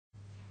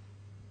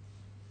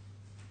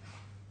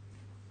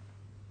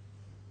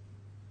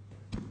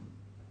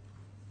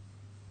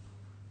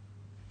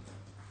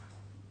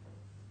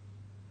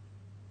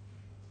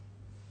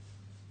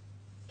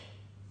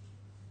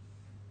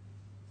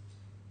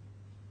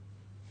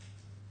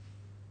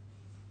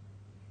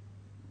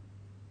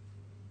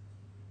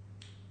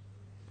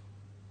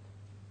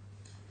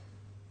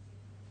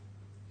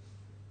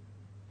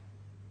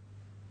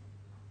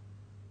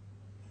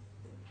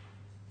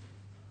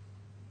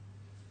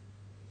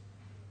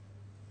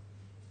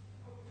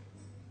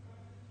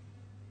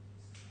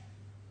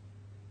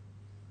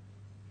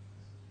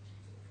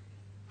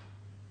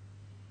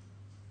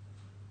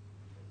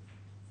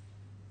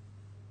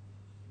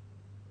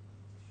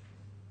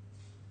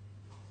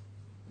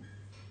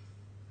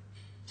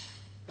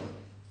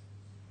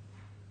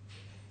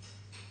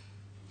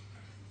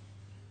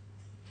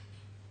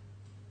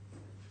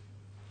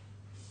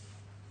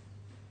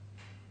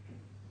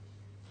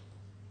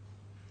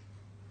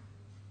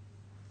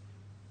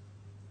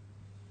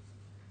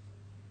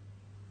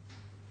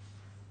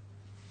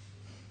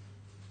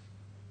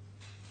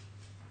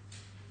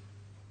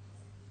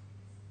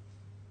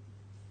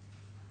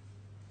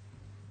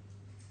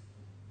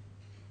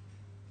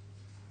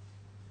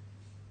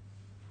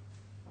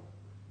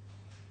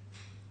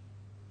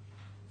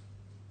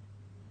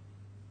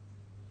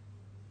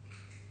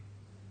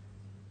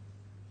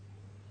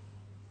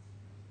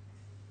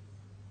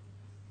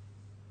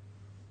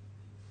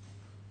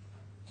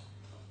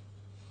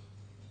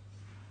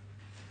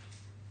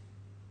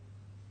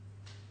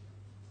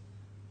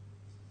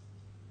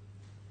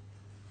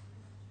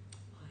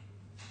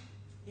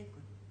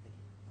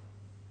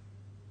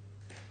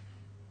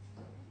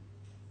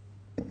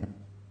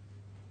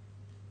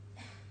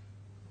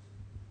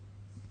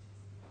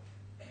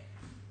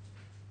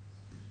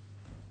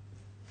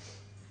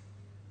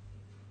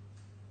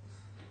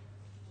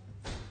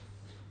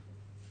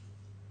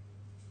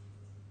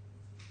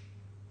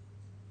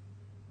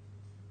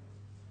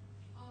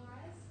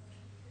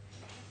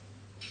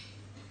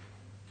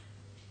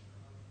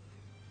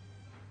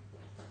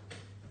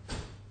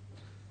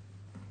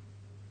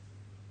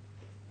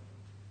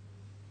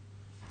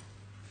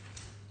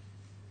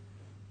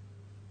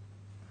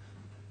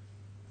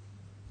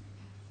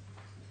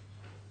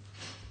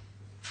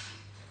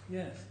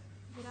Yes.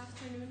 Good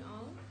afternoon,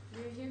 all.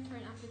 We are here for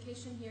an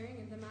application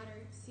hearing in the matter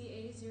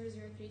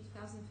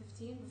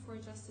CA-003-2015 before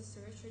Justice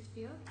Sir Richard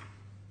Field.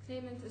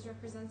 Claimant is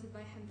represented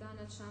by Hamdan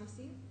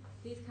al-Shamsi.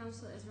 Lead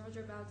counsel is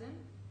Roger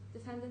Bowden.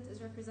 Defendant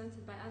is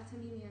represented by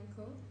Al-Tamimi &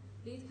 Co.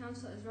 Lead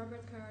counsel is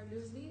Robert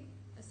Carrar-Loosley,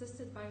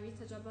 assisted by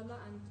Rita Jaballa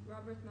and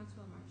Robert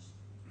Maxwell Marsh.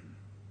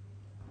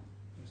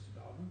 Mr.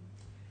 Bowden.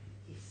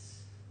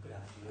 Yes. Good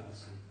afternoon.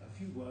 A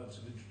few words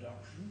of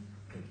introduction.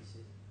 Thank you,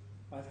 sir.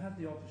 I've had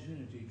the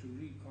opportunity to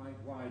read quite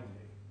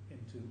widely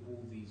into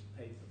all these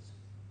papers.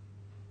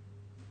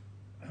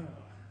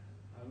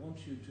 I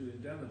want you to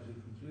endeavour to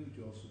conclude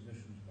your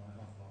submissions by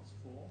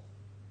 4:30.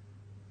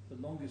 The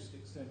longest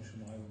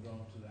extension I will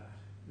grant to that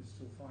is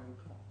till 5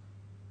 o'clock.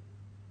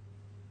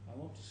 I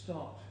want to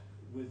start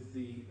with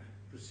the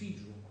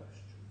procedural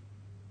question.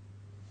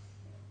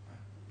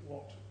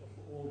 What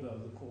order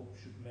the court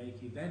should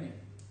make, if any,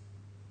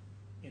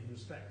 in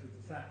respect of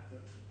the fact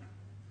that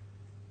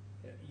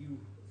you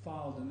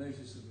filed a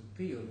notice of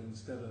appeal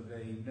instead of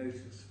a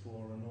notice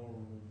for an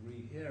oral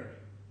rehearing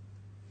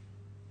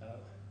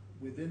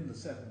within the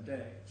 7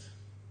 days,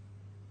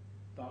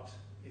 but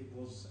it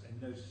was a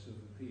notice of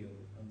appeal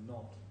and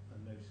not a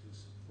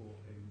notice for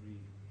a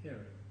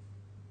rehearing.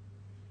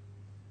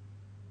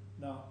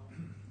 Now,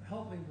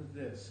 help me with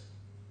this.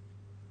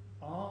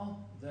 Are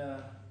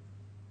there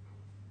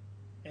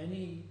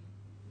any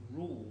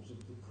rules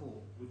of the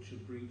court which are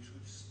breached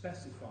which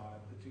specify a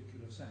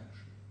particular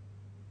sanction?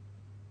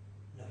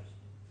 No.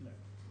 No.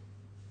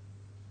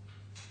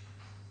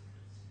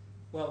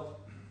 Well,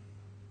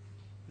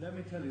 let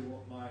me tell you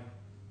what my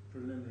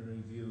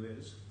preliminary view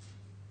is,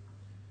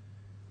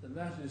 and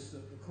that is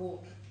that the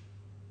court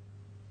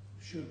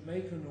should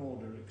make an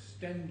order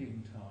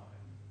extending time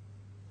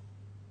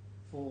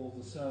for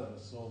the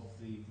service of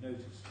the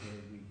notice for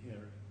a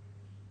rehearing,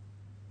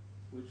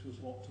 which was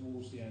what,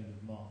 towards the end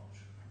of March.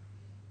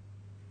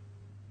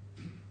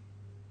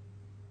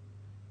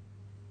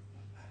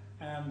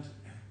 And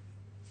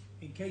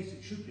in case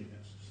it should be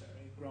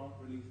necessary, grant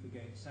relief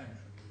against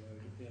sanction, although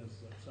it appears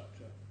that such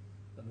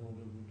an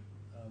order would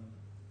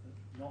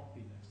not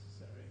be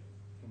necessary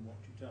from what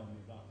you tell me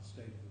about the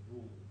state of the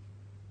rules.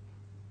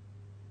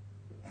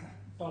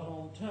 But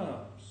on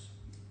terms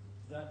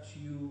that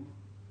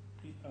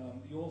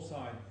your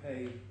side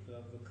pay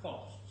the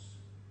costs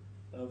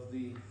of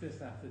the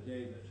fifth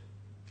affidavit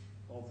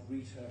of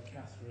Rita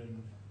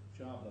Catherine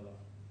Jabala.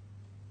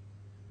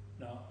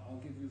 Now, I'll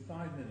give you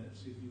 5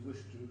 minutes if you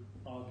wish to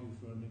argue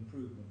for an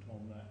improvement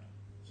on that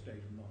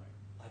state of mind.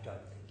 I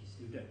don't think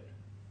You don't.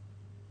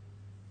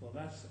 Well,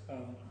 that's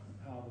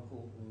how the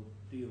court will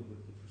deal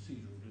with the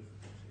procedural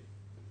difficulty.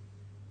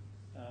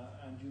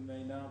 And you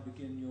may now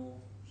begin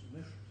your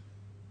submission.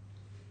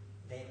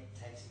 That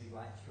takes me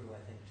right through, I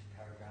think, to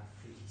paragraph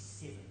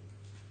 37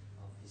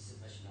 of the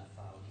submission I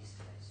filed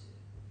yesterday, sir.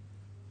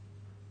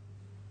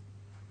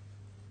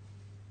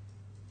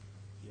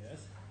 Yes.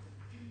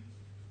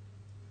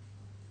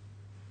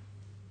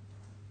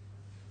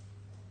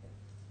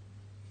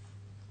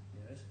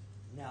 Yes.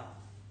 Now,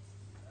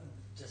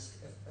 just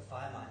if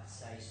I might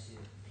say, sir,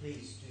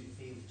 please do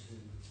feel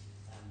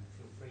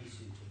free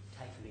to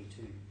take me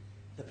to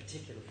the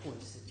particular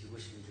points that you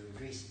wish me to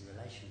address in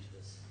relation to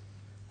this.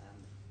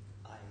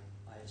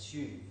 I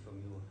assume from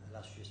your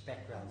illustrious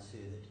background, sir,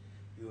 that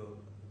you're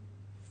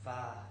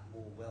far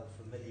more well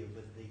familiar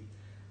with the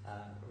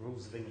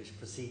rules of English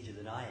procedure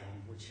than I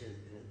am, which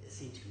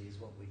essentially is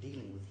what we're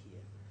dealing with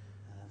here.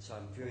 So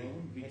I'm very... I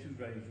wouldn't be too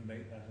ready to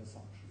make that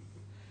assumption.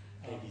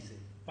 Thank you, sir.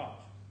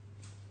 But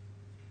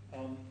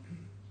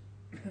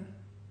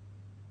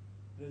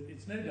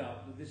it's no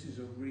doubt that this is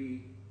a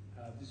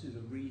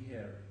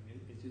rehearing.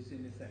 It is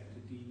in effect a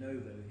de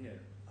novo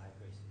hearing. I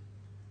agree, sir.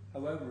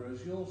 However,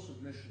 as your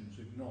submissions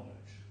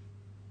acknowledge,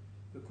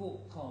 the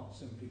court can't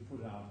simply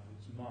put out of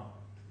its mind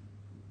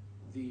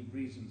the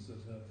reasons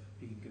that have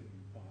been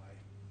given by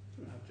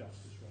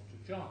Justice Roger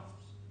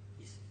Giles.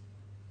 Yes.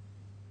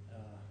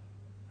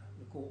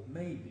 The court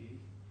may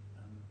be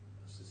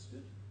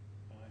assisted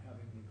by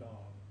having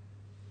regard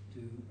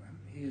to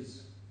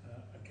his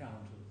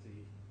account of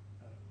the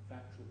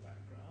factual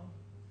background,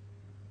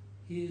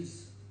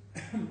 his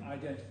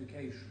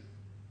identification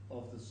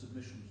of the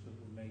submissions that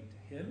were made to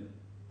him,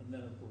 and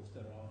then, of course,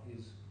 there are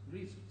his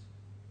reasons.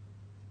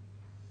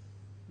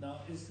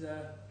 Now, is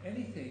there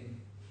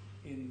anything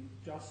in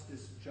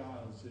Justice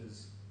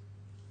Giles's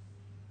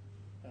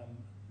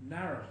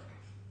narrative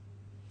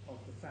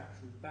of the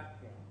factual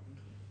background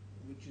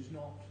which is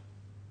not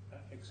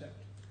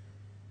accepted?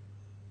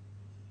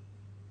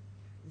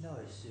 No,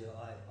 sir,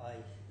 I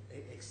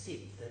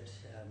accept that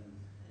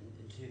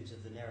in terms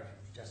of the narrative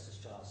Justice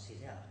Giles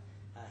set out,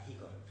 he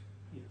got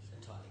it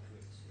entirely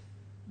correct, sir.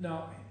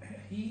 Now,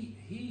 he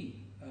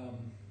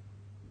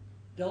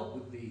dealt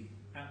with the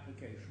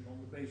application on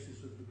the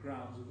basis of the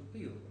grounds of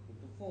appeal that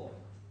were before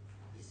him.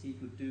 Yes. He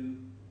could do,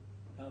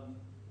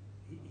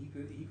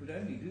 he could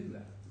only do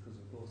that because,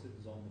 of course, it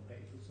was on the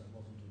papers and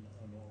wasn't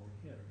an oral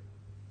hearing.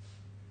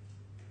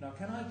 Now,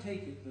 can I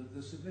take it that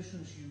the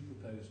submissions you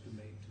propose to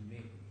make to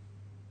me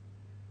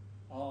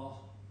are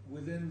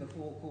within the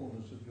four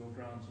corners of your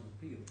grounds of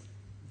appeal?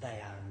 They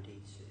are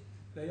indeed, sir.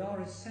 They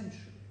are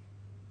essentially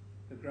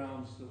the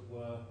grounds that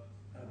were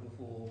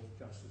before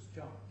Justice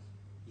Giles.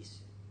 Yes,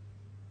 sir.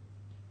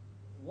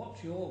 What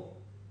you're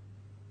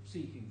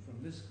seeking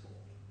from this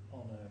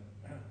court on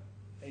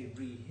a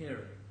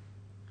rehearing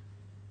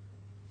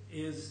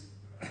is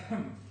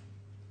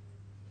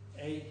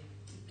a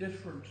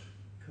different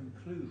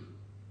conclusion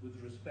with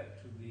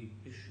respect to the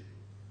issue,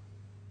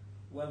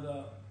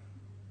 whether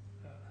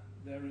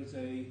there is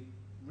a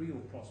real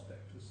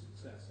prospect of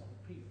success on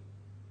appeal.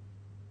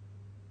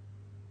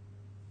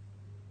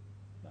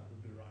 That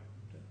would be right,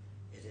 wouldn't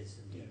it? It is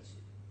indeed, Yes. sir.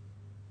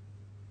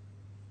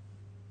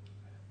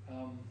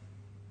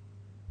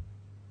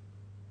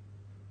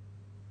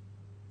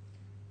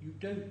 You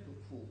don't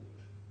put forward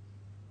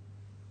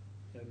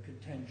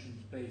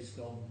contentions based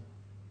on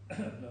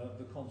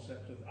the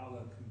concept of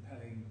other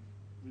compelling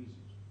reasons.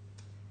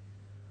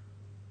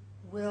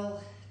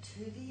 Well,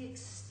 to the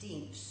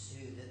extent,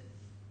 sir,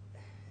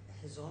 that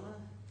His Honour,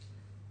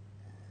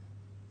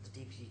 the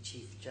Deputy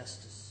Chief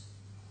Justice,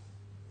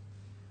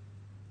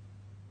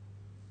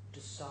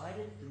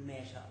 decided the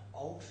matter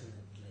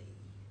ultimately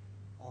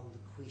on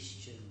the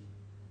question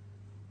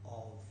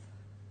of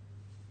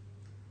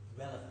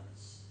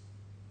relevance.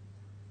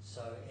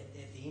 So at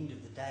the end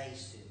of the day,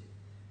 sir,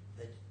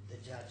 the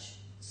judge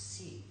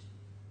said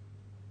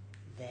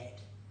that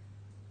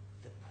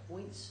the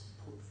points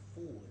put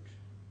forward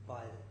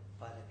by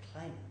the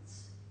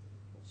claimants,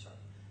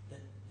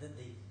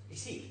 he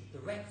said the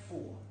RAC 4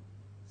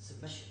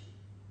 submission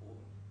or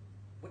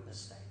witness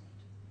statement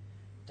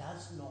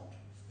does not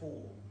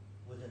fall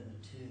within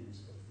the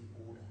terms of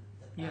the order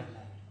that they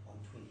made on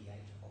 28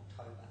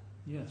 October,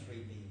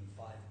 3B and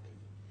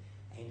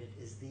 5B, and it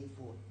is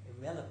therefore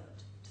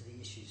irrelevant to the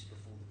issues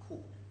before the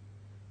court.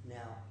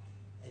 Now,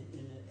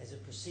 as a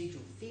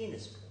procedural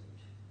fairness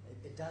point,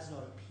 it does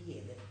not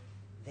appear that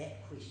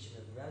that question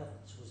of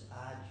relevance was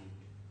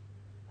argued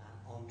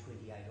on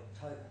 28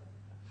 October.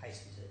 I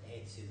hasten to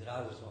add, sir, that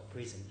I was not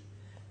present,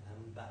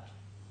 but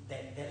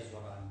that is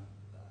what I'm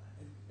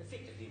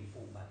effectively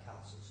informed by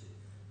counsel, sir.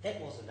 That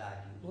wasn't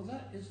argued. Well,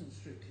 that isn't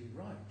strictly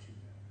right, you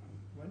know.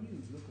 When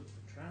you look at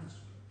the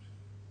transcript,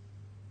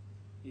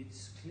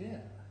 it's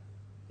clear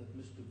that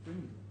Mr.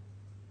 Brindle,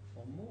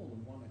 on more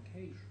than one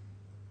occasion,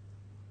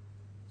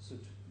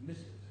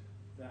 submitted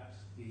that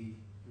the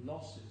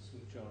losses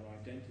which are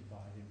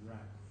identified in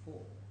RAC 4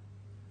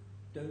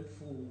 don't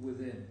fall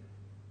within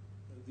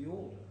the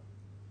order.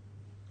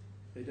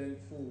 They don't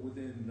fall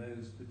within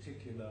those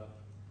particular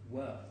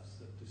words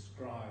that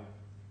describe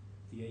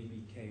the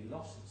ABK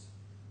losses,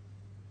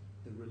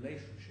 the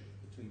relationship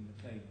between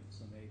the claimants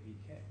and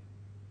ABK.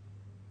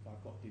 If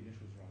I've got the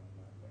initials right in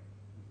that way.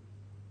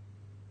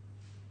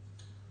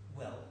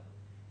 Well,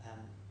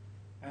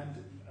 and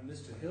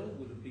Mr. Hill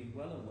would have been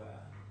well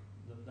aware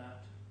that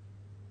that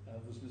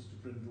was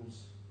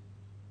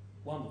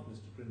one of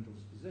Mr.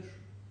 Brindle's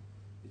position.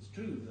 It's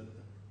true that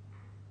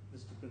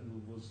Mr.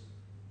 Brindle was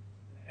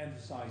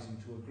emphasising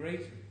to a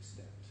greater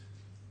extent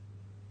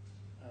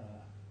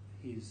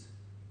his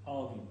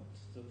argument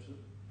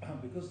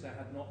that because there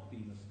had not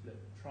been a split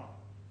trial,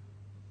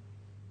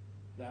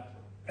 that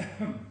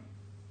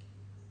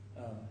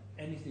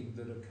anything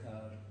that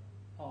occurred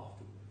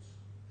afterwards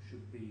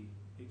should be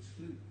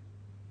excluded.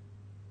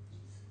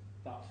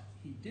 But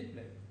he did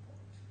make the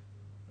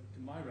point, to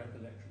my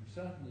recollection,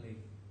 certainly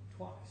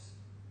twice,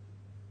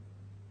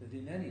 that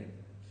in any event,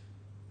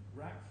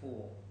 RAC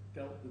 4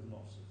 dealt with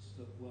losses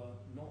that were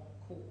not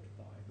caught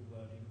by the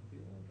wording of the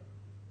order.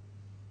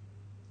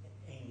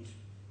 and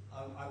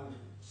I would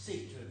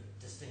seek to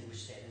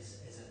distinguish that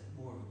as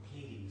a more of a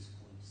pleadings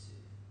point, sir,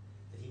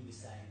 that he was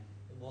saying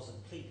it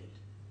wasn't pleaded.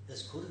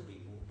 This could have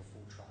been brought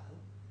before trial.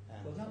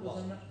 Well, that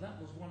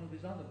was one of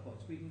his other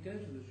points. We can go to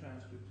the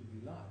transcript if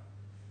you like.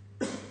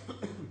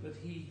 But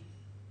he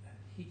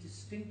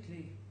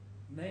distinctly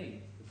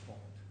made the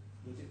point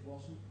that it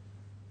wasn't,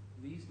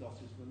 these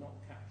losses were not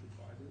captured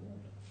by the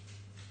order.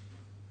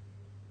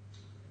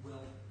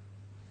 Well,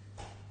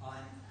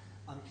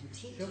 I'm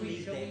content Shall to we-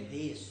 leave shall that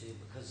we- there, sir,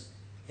 because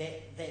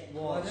that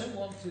Well, I was... don't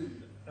want to,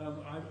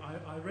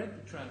 I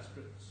read the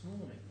transcript this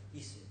morning.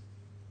 Yes, sir.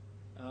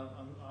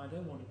 I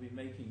don't want to be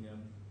making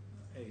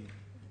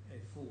a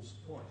false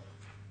point.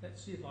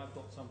 Let's see if I've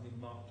got something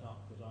marked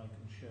up that I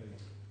can show you.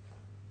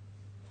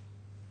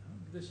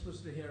 This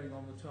was the hearing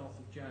on the 12th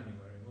of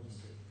January,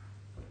 wasn't it?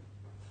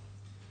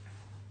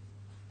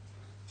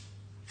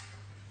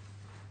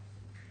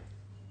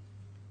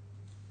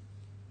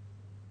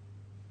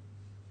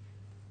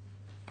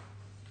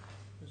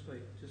 Just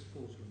wait, just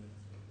pause for a minute.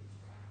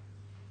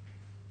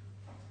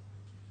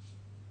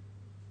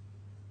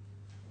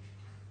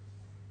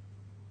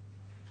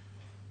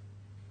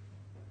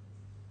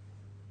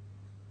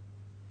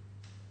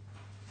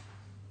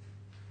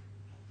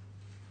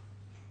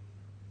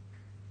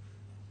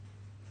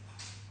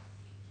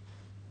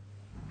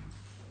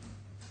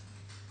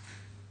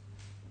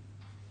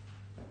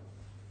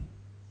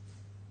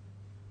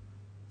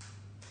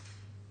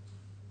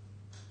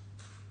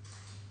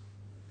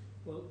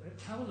 Well,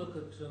 have a look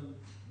at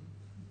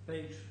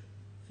page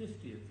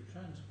 50 of the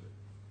transcript.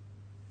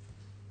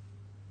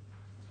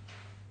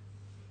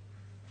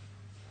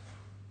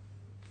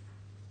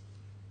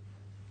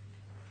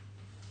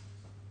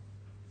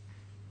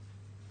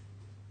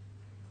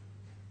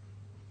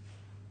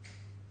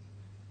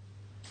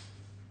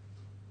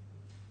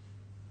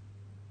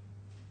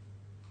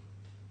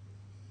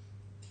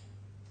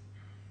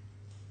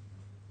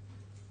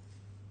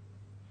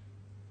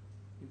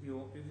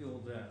 If you're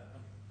there,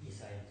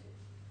 Yes,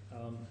 I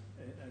am.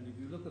 and if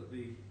you look at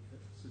the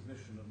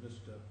submission of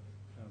Mr.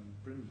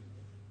 Brindle,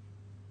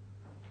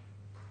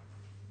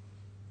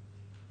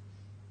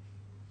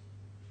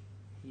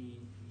 he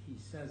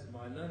says,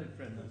 my learned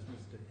friend, as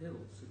Mr. Hill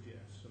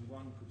suggests, and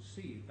one could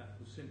see that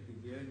was simply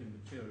the only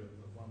material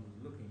that one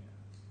was looking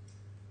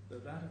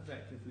at, that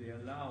effectively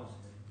allows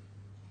him,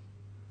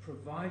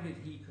 provided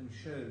he can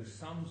show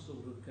some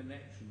sort of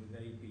connection with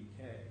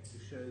ABK, to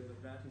show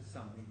that that is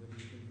something that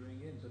he can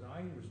bring in. But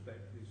I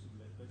respectfully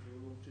submit that your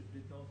Lordship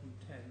did not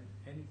intend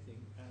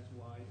anything as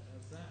wide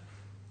as that.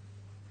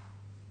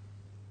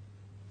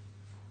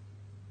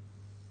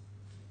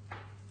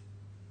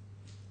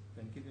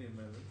 Then give me a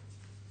moment.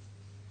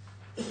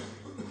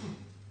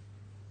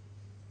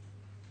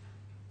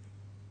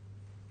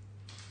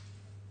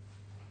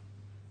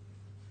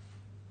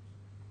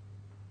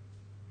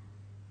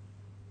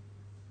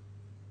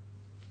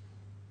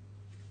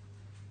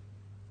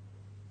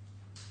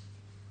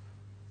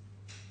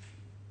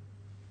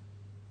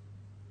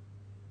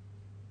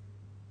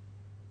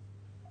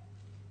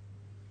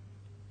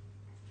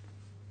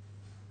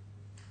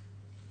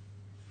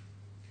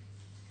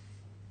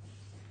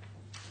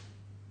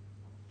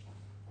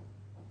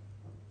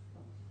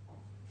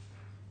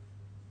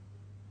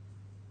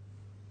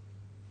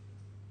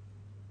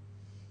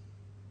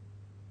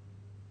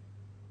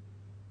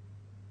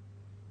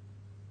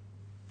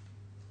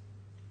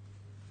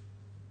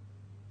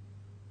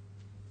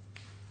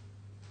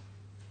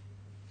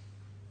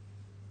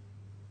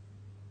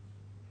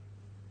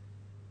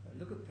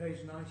 Look at page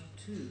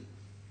 92.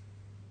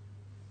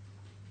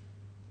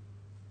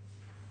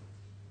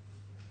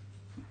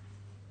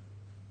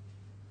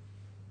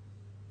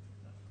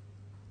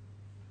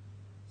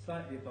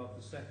 Slightly above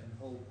the second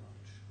hole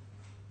punch.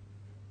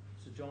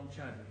 Sir John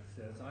Chadwick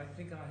says, I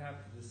think I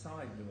have to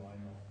decide, do I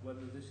not,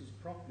 whether this is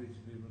properly to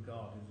be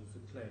regarded as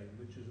a claim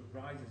which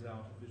arises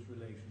out of his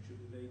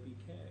relationship with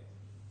ABK.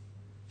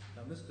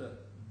 Now Mr.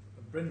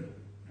 Brindle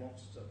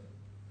wants to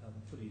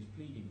put his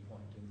pleading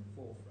point in the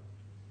forefront.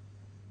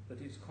 But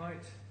it's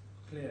quite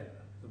clear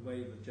the way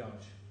the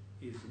judge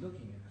is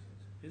looking at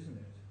it, isn't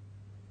it?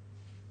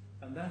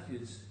 And that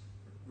is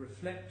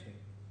reflecting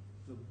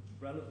the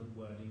relevant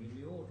wording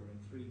in the order in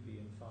 3B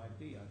and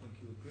 5B. I think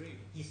you agree.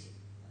 Yes,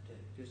 I do.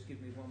 Just give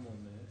me one more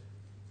minute.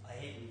 I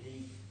had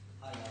indeed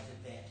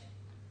highlighted that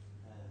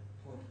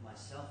point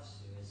myself,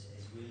 sir,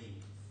 as really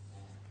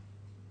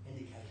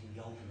indicating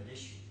the ultimate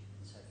issue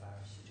insofar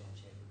as Sir John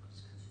Chadwick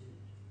was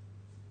concerned.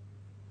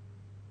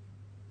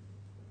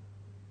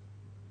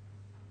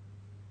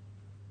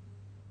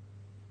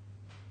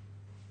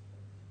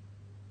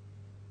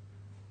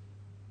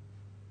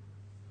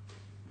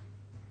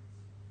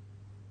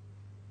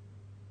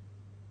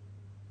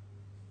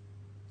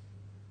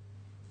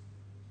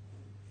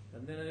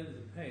 And then over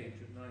the page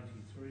at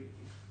 93,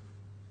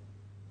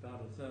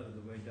 about a third of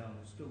the way down,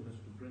 it's still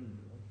Mr.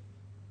 Brindle.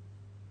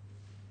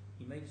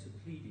 He makes a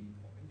pleading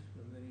point,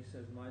 and then he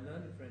says, my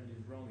learned friend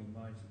is wrong in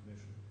my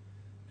submission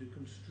to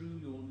construe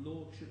your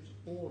Lordship's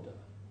order.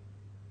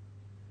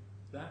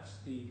 That's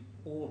the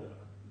order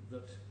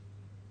that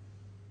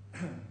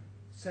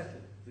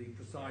settled the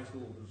precise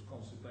orders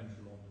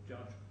consequential on the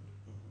judgment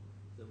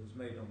that was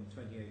made on the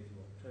 28th of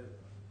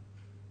October.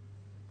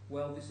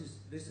 Well,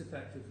 this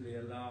effectively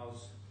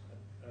allows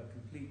a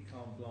complete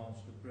carte blanche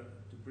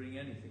to bring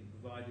anything,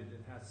 provided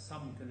it has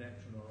some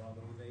connection or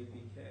other with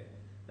ABK.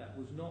 That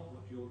was not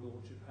what your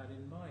Lordship had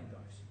in mind,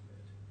 I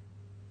submit.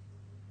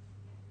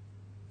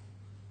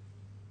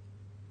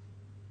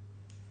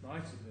 My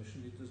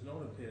submission, it does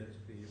not appear to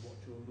be what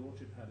your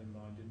Lordship had in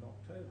mind in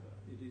October.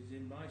 It is,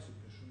 in my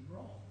submission,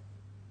 wrong.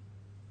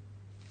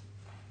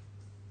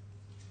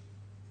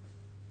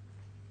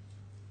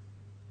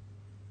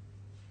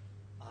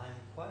 I'm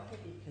quite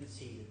happy to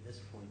concede at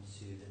this point,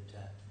 sir,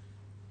 that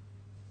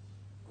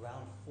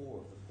ground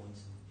 4 of the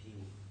points of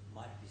appeal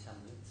might be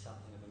something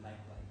of a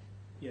make-weight.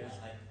 Yes.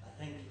 I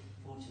think,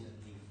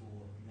 fortunately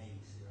for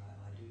me, sir,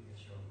 I do have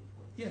strong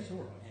points. Yes,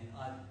 all right. And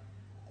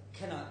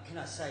can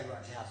I say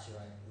right now, sir,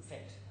 in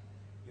fact,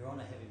 Your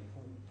Honour, having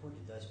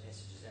pointed those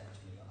passages out to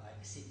me, I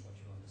accept what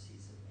Your Honour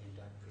says and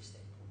don't press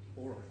that point.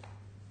 All right.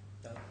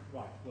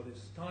 Right. Well,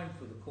 it's time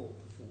for the court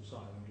to fall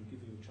silent and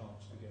give you a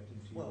chance to get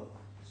into your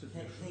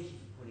submission. Thank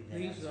you for putting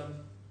that Please, out.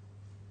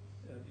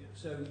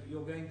 so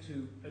you're going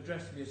to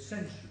address me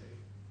essentially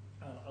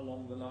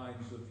along the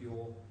lines of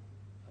your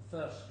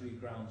first 3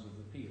 grounds of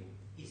appeal.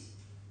 Yes.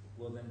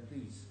 Well, then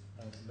please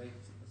make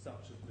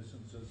such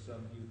submissions as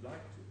you'd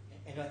like to.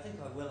 And I think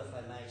I will, if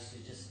I may, so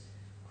just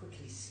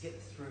quickly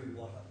skip through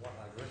what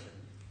I've written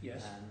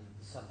Yes.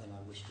 Something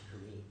I wish to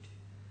correct.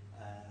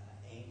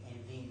 And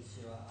then,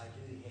 sir, I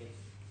will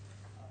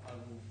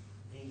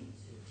then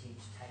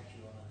attempt to take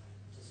you on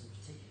to some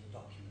particular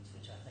documents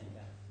which I think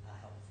are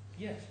helpful.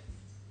 Yes.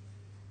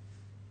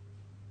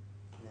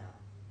 Now,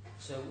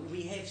 so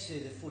we have, sir,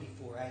 the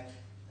 44.8,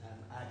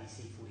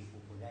 RDC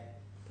 44.8,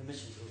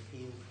 permission to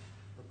appeal.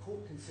 The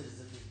court considers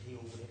that the appeal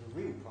would have a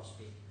real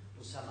prospect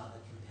or some other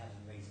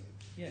compelling reason.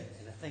 Yes.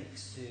 And I think,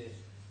 sir,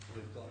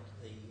 we've got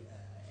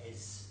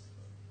as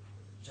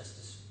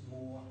Justice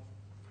Moore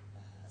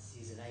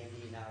says, an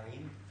AV and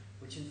RM,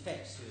 which in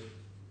fact, sir,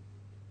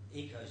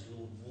 echoes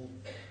Lord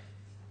Wolfe,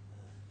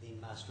 then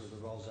Master of the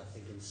Rolls, I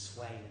think, in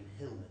Swain and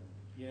Hillman.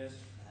 Yes.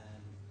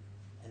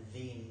 And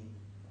then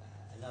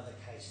another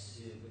case,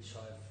 sir, which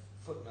I've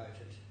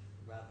footnoted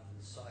rather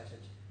than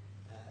cited,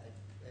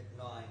 at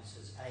 9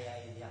 says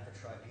AA in the Upper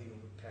Tribunal,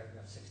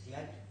 paragraph 68.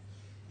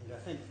 And I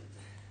think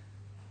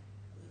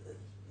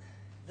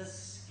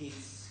this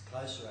gets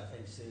closer, I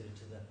think, sir,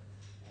 to the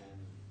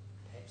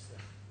perhaps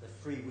the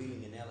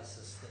freewheeling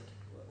analysis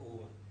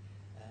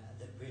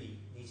that really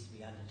needs to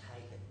be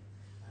undertaken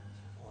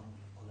on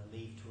a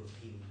leave to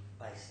appeal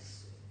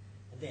basis.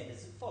 And then,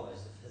 as it follows,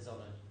 if His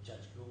Honour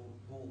Judge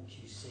Gall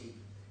QC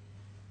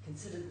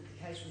considered that the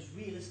case was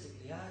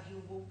realistically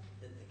arguable,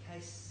 that the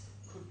case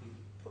could be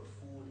put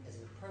forward as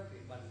an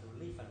appropriate one for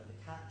relief under the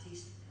CART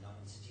test, and I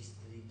would suggest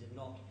that he did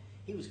not,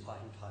 he was quite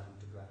entitled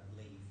to grant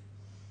leave.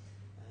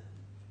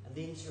 And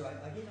then, sir,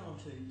 I get on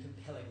to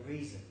compelling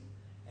reason,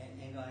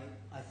 and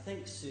I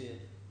think, sir,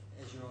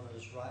 as Your Honour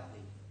has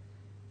rightly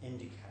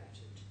indicated,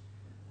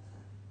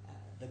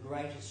 the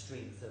greater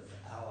strength of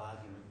our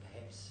argument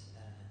perhaps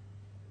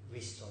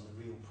rests on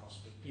the real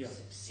prospect of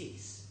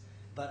success.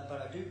 But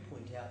I do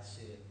point out,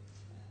 sir,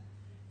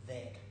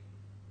 that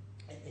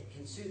it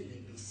can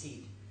certainly be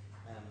said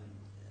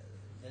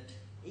that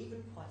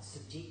even quite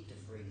subjective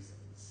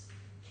reasons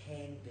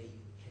can be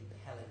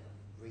compelling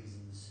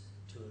reasons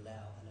to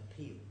allow an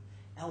appeal,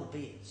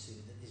 albeit, sir,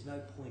 that there's no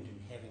point in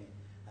having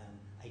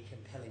a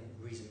compelling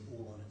reason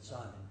all on its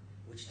own,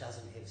 which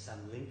doesn't have some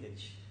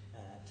linkage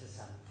to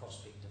some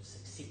prospect of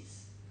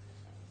success.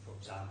 For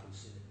example,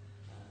 sir,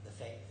 the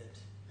fact that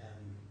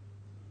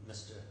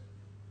Mr.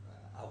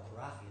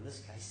 Khorafi in this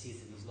case says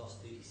that he's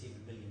lost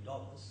 $37 million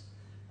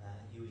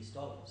US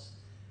dollars,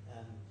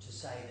 to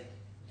say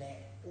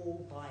that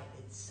all by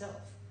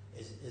itself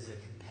is a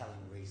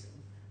compelling reason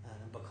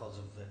because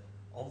of the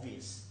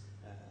obvious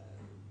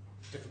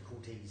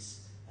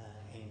difficulties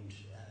and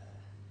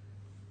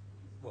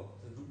a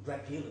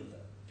great deal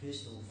of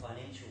personal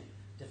financial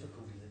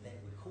difficulty that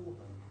would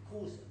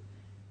cause them.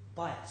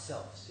 By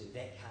itself, so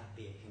that can't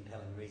be a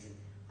compelling reason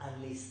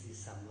unless there's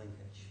some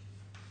linkage.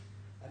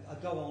 I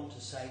go on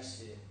to say,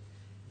 sir,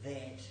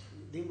 that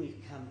then we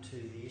come to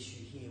the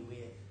issue here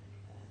where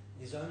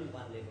there's only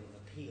one level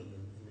of appeal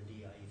in the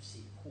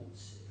DIFC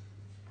courts,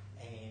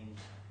 sir, and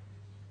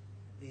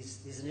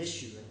there's an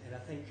issue, and I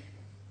think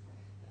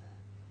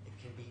it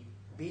can be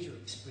better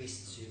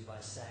expressed, sir, by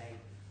saying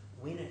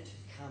when it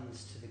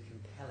comes to the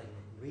compelling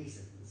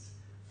reasons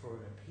for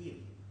an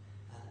appeal,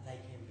 they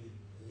can be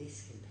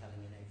less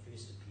compelling in a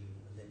first appeal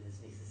than is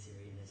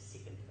necessary in a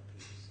second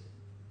appeal, sir.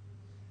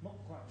 Not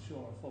quite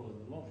sure I follow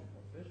the logic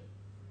of it.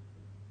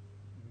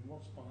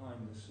 What's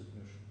behind this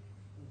submission?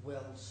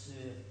 Well,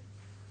 sir,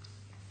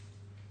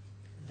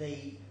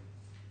 the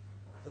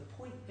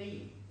point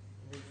being,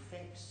 and in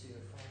fact, sir,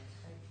 if I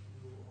take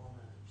your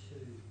honour to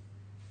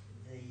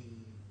the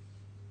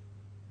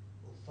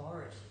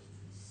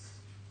authorities,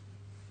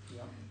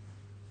 Yeah.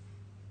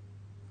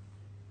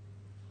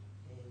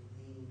 and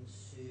then,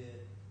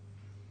 sir,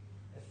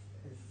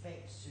 in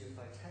fact, sir, if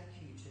I take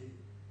you to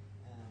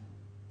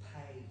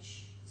page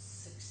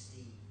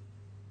 68,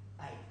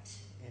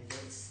 and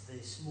that's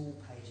the small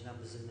page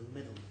numbers in the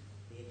middle,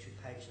 the actual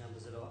page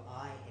numbers that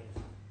I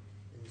have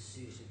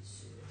inserted,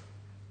 sir.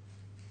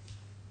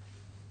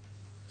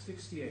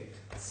 68.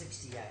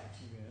 68,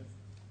 Yes.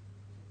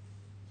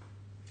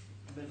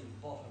 middle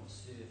bottom,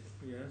 sir.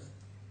 Yes.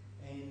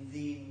 And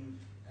then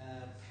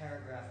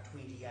paragraph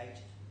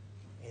 28,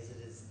 as it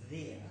is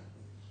there,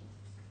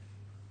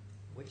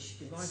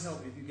 which It might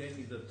help if you gave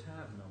me the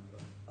tab number.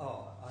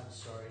 Oh, I'm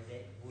sorry,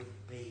 that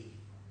would be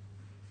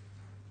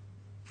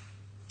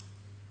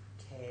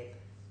tab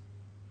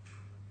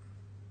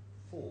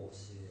 4,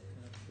 sir.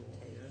 Tab 4.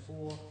 Tab Yes.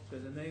 4. So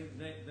the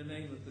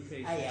name of the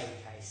case.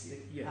 AA case. The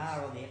Yes.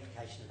 R on the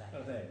application of AA.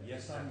 Oh, there.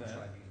 Yes, I'm there.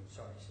 Tribunal.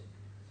 Sorry, sir.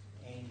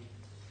 And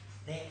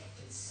that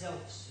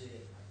itself,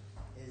 sir,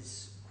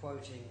 is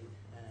quoting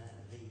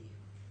the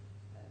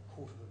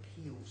Court of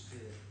Appeal,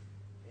 sir,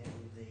 in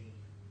the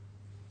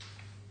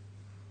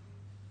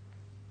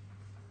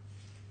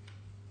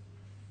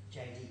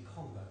JD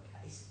Combo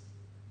case.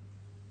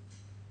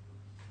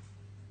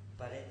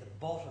 But at the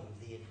bottom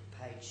there,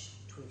 page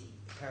 20,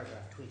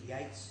 paragraph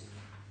 28, sir,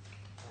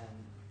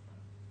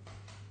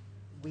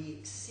 we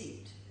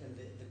accept, and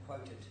the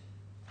quoted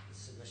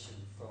submission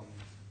from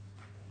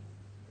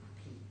the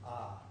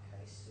PR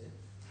case, sir,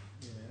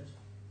 Yes.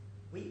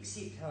 we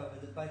accept, however,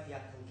 that both the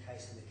Abdel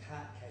case and the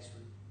CART case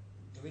were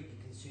directly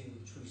concerned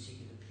with true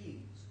second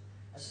appeals.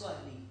 A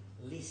slightly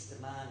less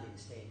demanding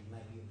standard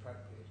may be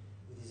appropriate,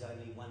 with there's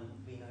only one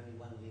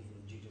level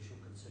of judicial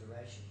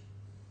consideration.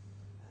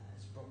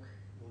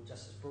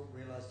 Justice Brooke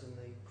realised in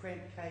the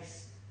Cramp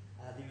case,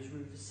 there is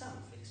room for some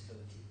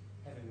flexibility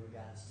having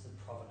regards to the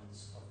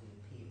provenance of the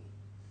appeal.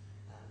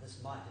 This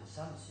might, in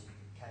some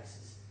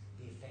cases,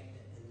 be a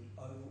factor in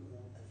the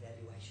overall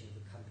evaluation of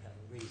the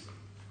compelling reason.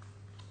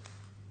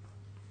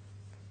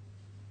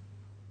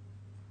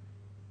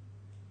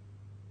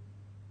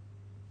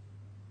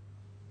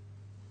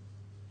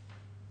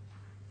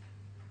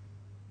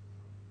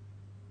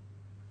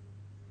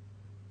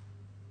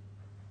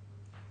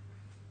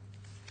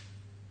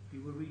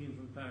 You were reading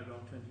from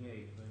paragraph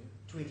 28, were you?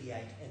 28,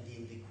 and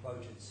then the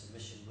quoted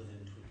submission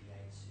within 28,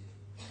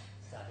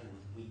 starting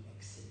with "we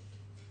accept."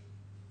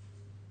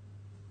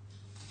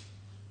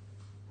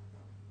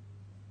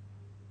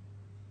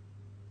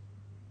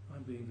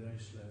 I'm being very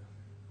slow.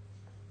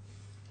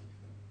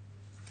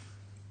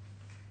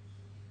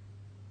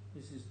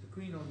 This is the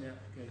Queen on the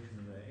application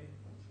of A.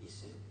 Yes,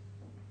 sir.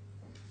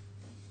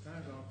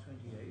 Paragraph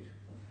 28.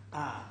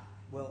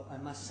 Well, I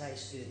must say,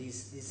 sir,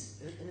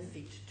 there's in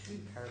effect two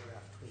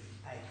paragraph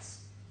 28s.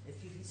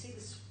 If you can see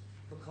this,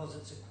 because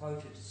it's a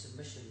quoted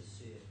submission,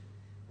 sir,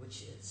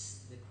 which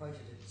the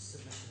quoted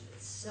submission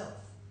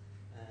itself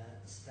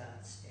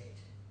starts at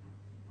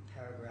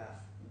paragraph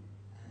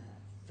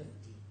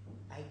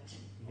 58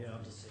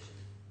 of the decision.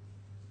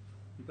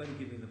 You better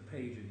give me the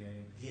page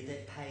again. Yeah,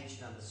 that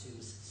page number, sir,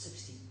 was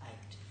 68,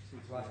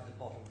 right at the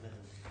bottom middle.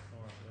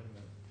 All right, wait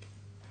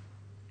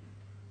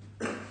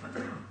a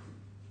minute.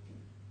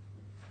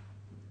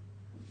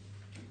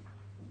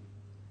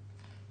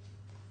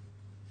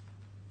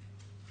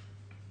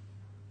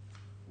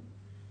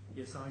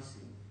 Yes, I see.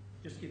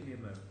 Just give me a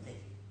moment. Thank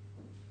you.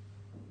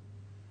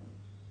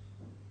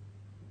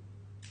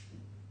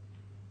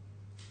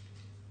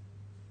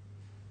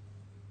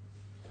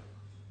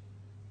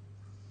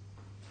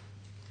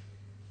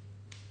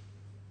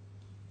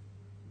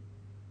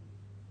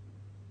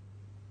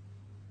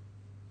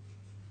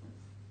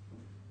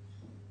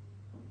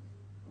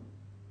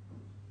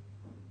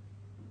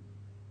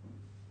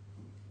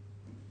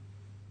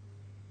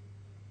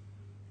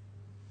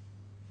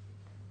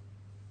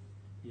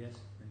 Yes,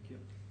 thank you.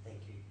 Thank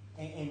you.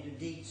 And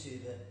indeed, to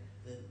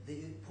the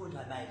point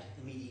I made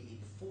immediately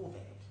before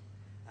that,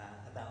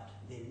 about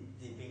there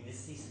being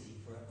necessity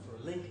for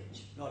a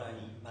linkage, not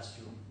only must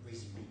your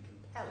reason be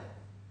compelling,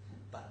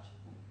 but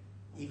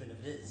even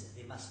if it is,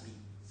 there must be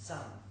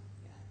some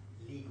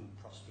legal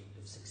prospect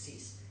of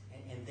success.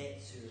 And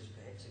that, sir, is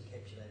perhaps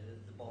encapsulated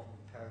at the bottom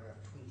of paragraph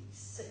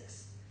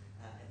 26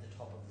 at the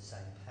top of the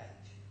same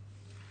page.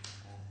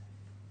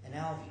 In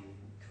our view,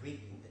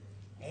 correctly, that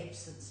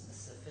absence a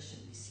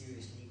sufficiently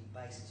serious legal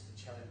basis for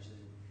challenging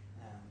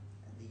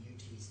the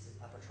UT's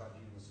upper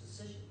tribunal's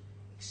decision,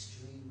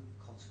 extreme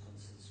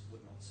consequences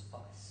would not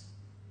suffice.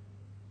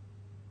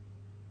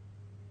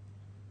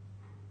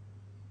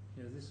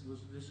 Yeah, this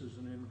was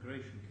an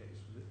immigration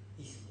case, was it?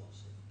 Yes, it was.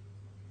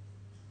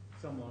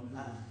 Someone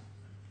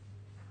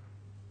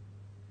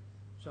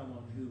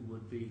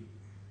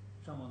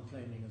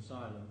claiming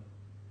asylum.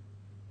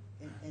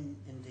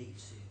 Indeed,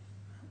 sir.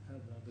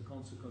 The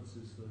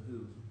consequences for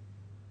whom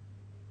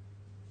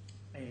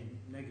a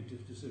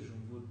negative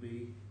decision would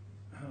be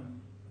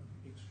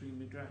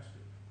extremely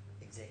drastic.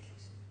 Exactly,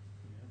 sir.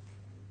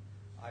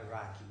 Yeah.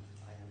 Iraqi,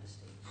 I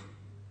understand.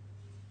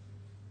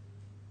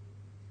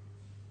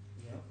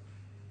 Yeah.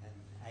 And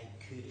a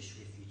Kurdish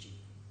refugee.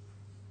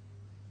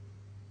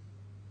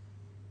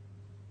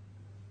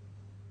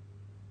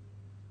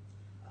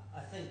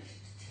 I think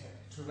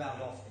to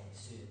round off that,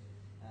 sir,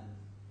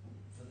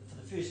 for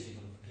the first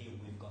level of appeal,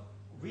 we've got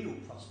real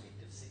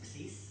prospect of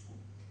success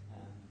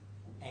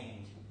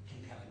and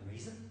compelling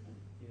reason.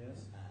 Yes.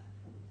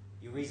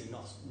 Your reason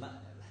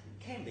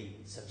can be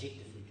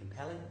subjectively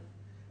compelling,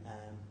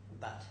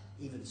 but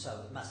even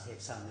so, it must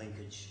have some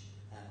linkage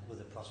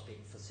with a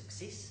prospect for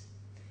success.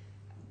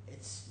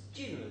 It's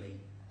generally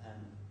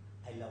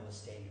a lower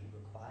standard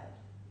required.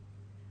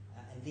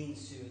 And then,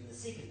 sir,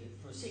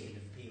 for a second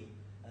appeal,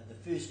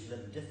 the first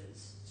limb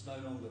differs. It's no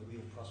longer a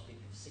real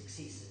prospect of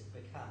success. It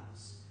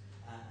becomes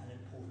an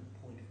important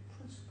point of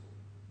principle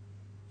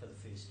for the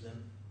first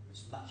limb, which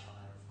is much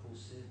higher, of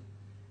course, sir.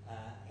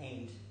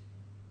 And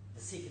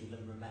the second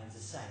limb remains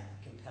the same,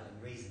 compelling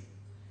reason.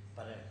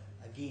 But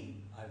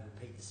again, I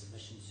repeat the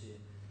submission, sir,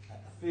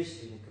 a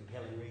first level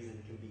compelling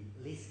reason can be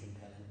less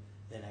compelling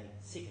than a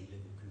second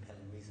level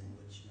compelling reason,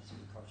 which must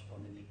be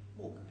correspondingly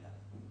more compelling.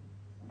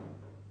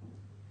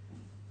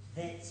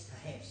 That's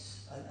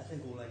perhaps, I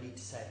think, all I need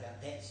to say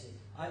about that, sir.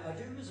 I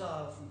do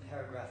resolve from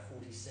paragraph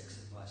 46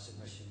 of my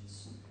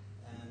submissions.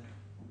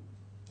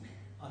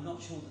 I'm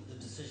not sure that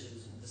the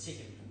decisions, the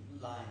second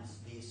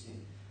lines there, sir,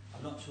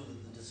 I'm not sure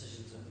that the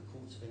decisions of the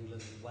courts of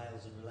England and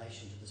Wales in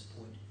relation to this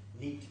point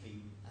need to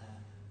be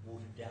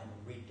watered down or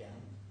read down,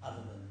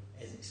 other than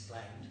as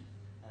explained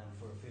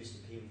for a first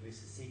appeal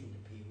versus second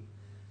appeal,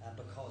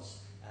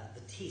 because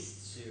the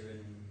tests, sir,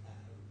 in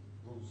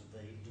rules of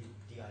the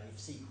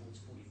DIFC courts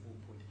 49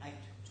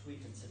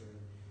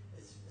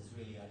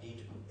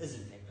 is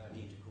in fact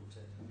identical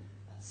to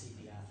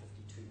CPR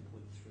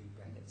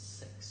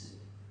 52.3(6).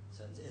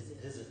 So it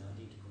is an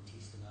identical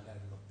test, and I'd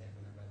overlooked that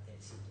when I wrote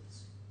that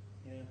sentence.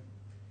 Yeah.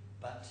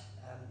 But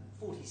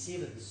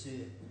 47,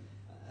 sir,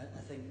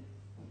 I think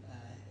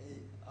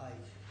I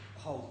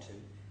hold to,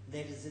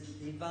 that is that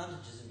the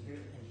advantages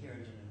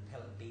inherent in an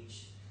appellate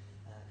bench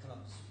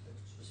cannot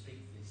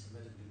respectfully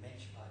submitted be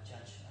matched by a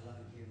judge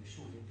alone hearing a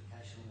short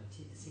application on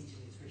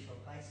essentially a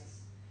threshold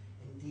basis.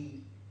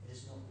 Indeed, it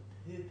is not the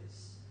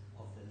purpose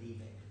of the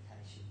leave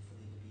application for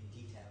there to be a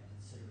detailed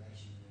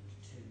consideration and a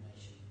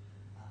determination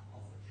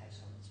of the case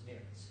on its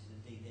merits.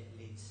 And indeed, that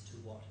leads to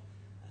what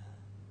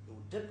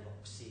Lord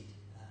Diplock said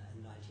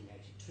in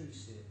 1982,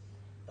 sir.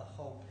 The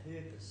whole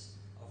purpose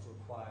of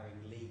requiring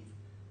leave,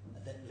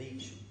 that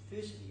leave should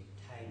first be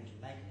obtained to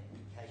make an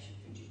application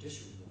for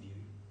judicial review,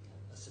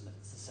 I submit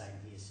it's the same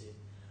here, sir,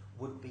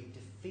 would be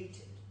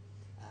defeated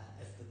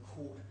if the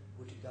court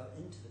were to go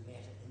into the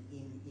matter in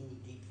any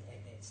depth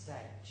at that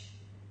stage.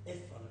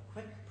 If on a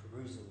quick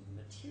perusal of the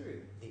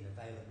material then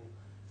available,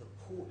 the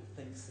court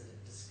thinks that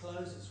it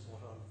discloses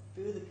what on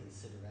further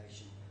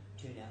consideration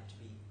turn out to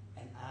be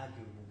an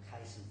arguable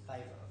case in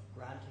favour of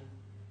granting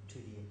to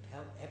the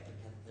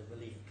applicant the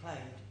relief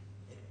claimed,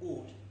 it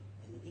ought,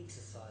 in the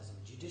exercise of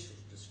judicial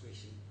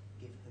discretion,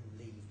 give him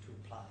leave to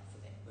apply for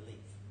that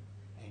relief.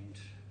 And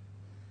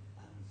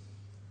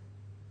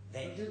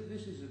that...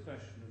 This is a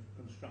question of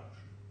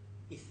construction.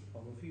 Yes.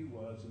 Of a few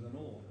words in an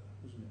order,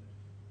 isn't it?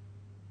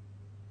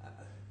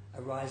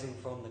 Arising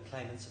from the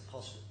claimant's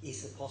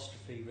S'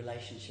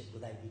 relationship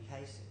with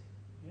ABK, sir.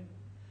 Yeah.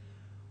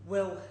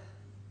 Well,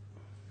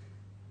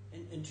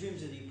 in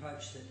terms of the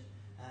approach that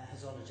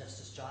His Honour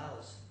Justice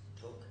Giles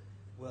took,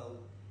 well,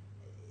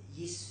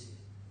 yes, sir,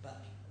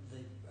 but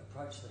the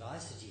approach that I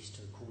suggest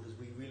to the court is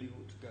we really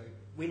ought to go,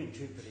 when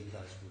interpreting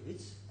those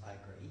words, I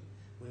agree,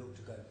 we ought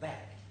to go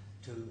back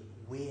to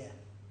where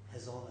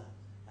His Honour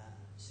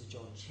Sir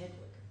John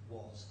Chadwick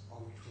was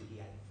on the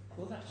 28th of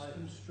Well, that's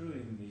October.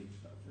 construing the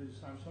stuff.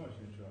 I'm sorry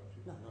to interrupt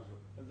you. No, not at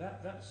all.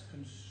 That's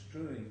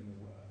construing the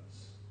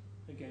words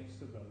against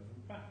the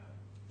relevant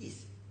background.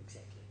 Yes,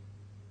 exactly.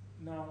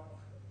 Now,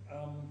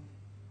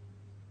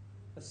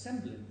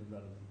 assembling the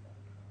relevant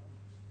background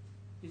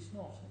is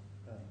not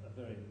a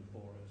very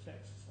laborious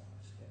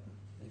exercise here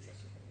in this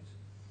case.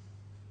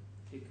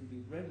 It can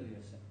be readily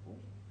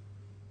assembled,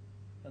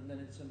 and then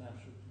it's a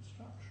matter of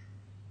construction.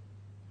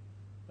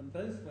 And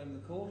both when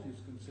the court is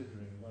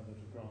considering whether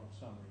to grant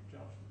summary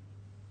judgment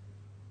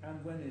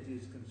and when it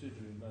is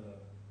considering whether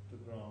to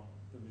grant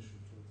permission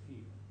to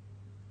appeal,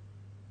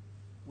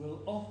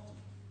 will often,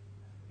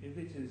 if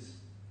it is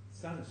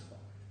satisfied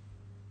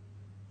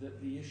that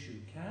the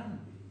issue can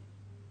be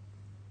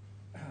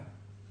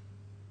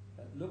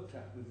looked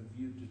at with a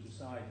view to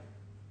deciding,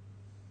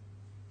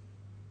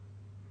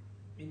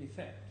 in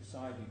effect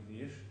deciding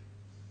the issue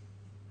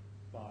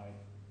by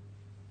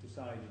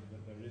deciding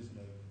that there is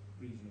no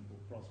reasonable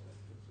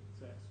prospect of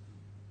success,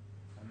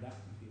 and that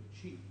can be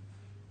achieved,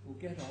 will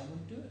get on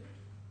and do it.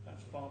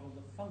 That's part of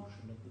the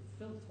function of the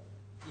filter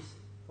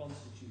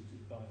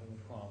constituted by the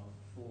requirement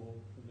for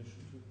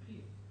permission to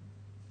appeal.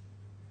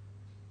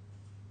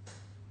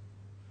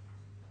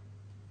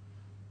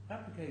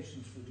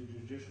 Applications for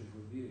judicial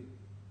review,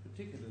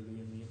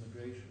 particularly in the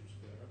immigration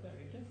sphere, are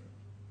very different.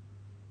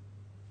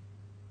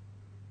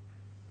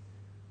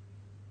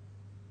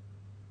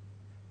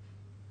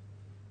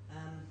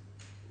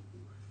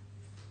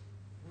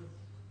 With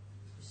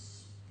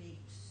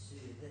respect to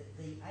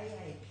the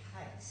AA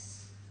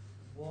case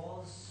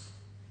was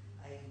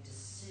a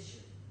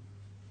decision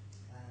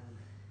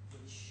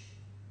which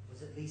was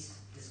at least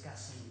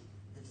discussing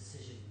the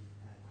decision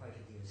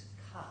quoted here as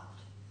CART,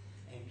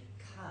 and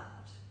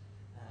CART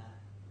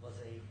was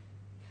a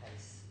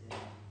case in, I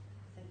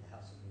think, the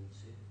House of Lords,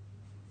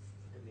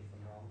 forgive me if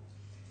I'm wrong,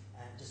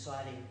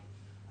 deciding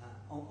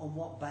on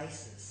what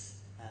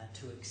basis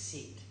to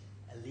accept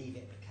leave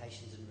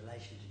applications in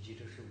relation to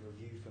judicial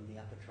review from the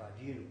upper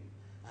tribunal,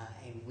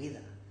 and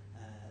whether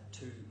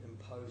to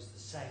impose the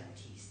same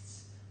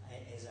tests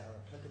as are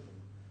applicable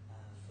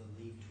for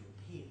leave to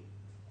appeal,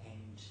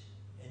 and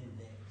in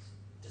that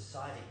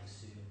deciding,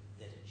 sir,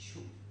 that it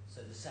should.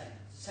 So the same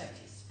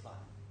tests apply.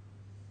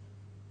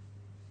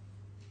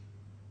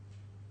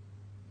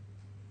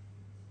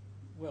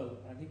 Well,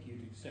 I think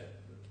you'd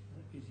accept that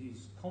it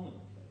is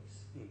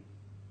commonplace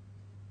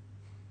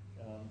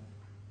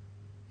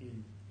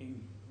in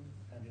England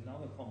and in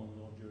other common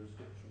law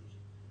jurisdictions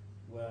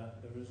where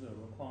there is a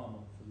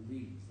requirement for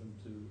leave and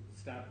to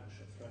establish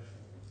a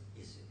threshold.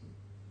 Yes, sir.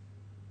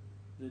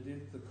 That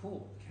if the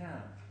court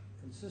can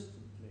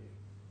consistently,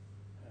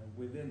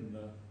 within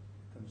the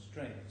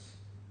constraints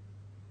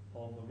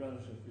of a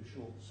relatively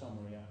short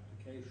summary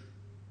application,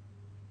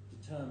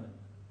 determine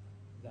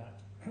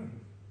that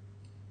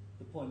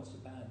the point's a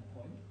bad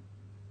point,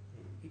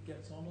 it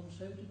gets on and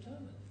so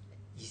determined.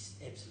 Yes,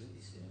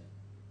 absolutely, sir.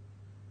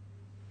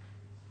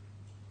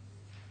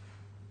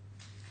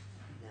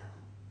 Yeah.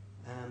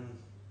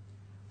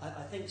 Now,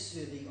 I think,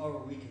 sir, the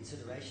oral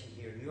reconsideration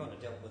here, and Your Honour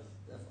dealt with,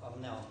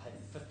 I'm now on page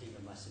 15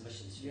 of my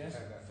submissions, Yes.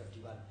 paragraph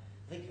 51.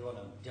 I think Your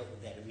Honour dealt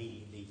with that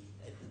immediately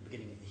at the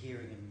beginning of the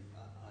hearing, and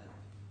I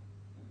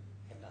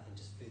have nothing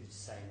just further to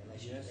say in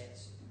relation Yes. to that.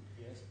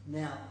 Yes.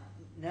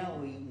 Now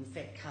we in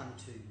fact come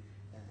to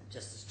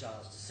Justice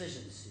Giles'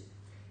 decision, sir,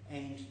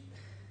 and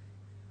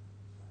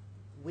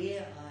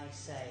where I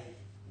say,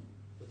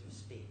 with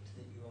respect,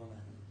 that Your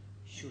Honour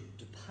should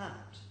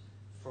depart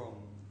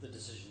from the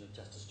decision of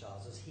Justice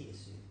Giles is here,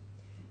 sir.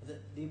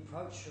 The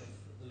approach of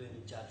the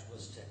learned judge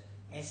was to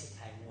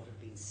ascertain what had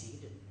been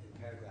said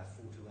in paragraph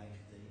 428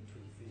 of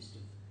the 21st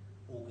of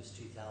August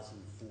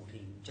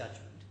 2014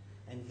 judgment,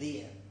 and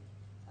there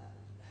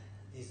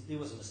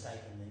was a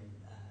mistake in the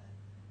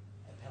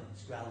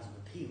appellant's grounds of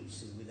appeal,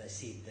 so where they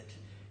said that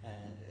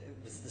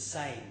it was the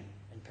same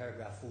in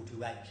paragraph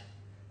 428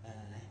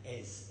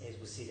 as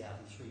was set out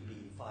in 3B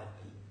and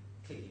 5B.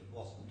 Clearly it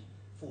wasn't.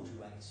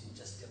 428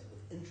 just dealt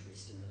with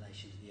interest in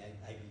relation to the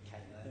ABK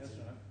loans. That's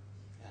right.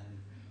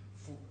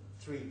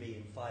 3B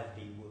and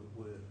 5B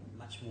were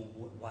much more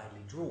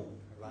widely drawn,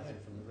 arising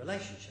from the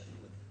relationship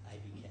with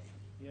ABK.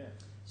 Yeah.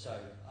 So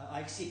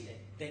I accept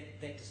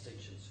that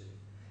distinction, sir,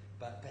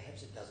 but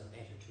perhaps it doesn't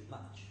matter too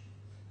much.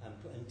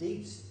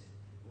 Indeed, sir,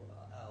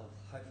 I'll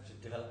hope to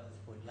develop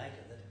the point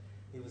later that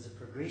there was a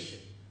progression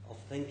of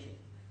thinking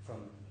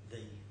from the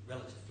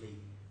relatively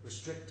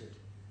restricted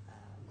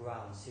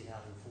grounds set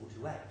out in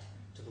 428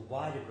 to the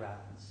wider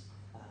grounds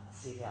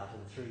set out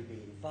in 3B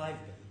and 5B,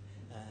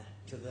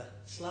 to the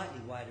slightly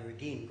wider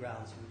again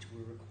grounds which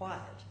were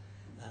required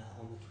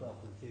on the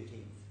 12th and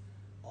 13th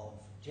of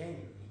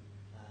January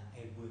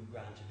and were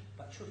granted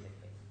but should have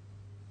been.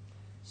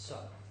 So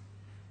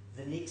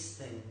the next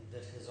thing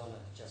that is on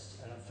it,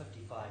 just and I'm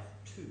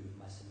 55.2 of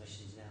my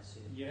submissions now,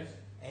 sir. Yes.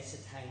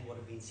 Ascertain what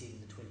had been said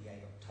in the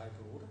 28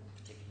 October order,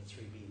 particularly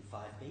 3B and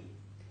 5B.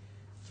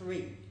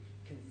 3.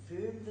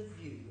 Confirm the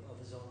view of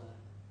His Honour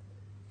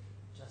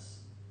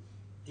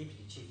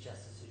Deputy Chief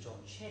Justice Sir John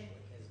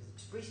Chadwick, as was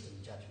expressed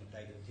in the judgment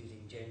dated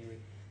 13 January,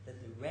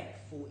 that the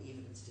RAC4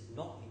 evidence did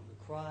not meet the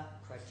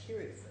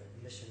criteria for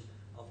admission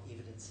of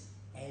evidence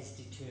as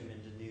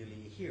determined in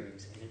earlier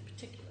hearings, and in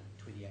particular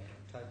 28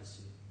 October,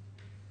 sir.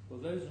 Well,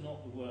 those are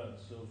not the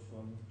words of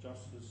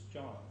Justice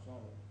Giles, are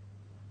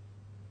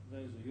they?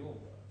 Those are your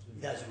words.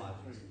 Those are my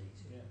words, indeed,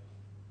 sir.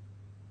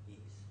 Yeah.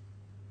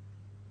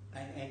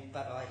 Yes.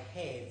 But I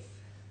have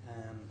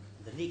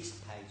the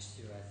next page,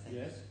 sir, I think,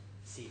 yes,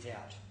 set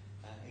out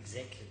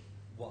exactly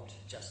what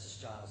Justice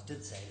Giles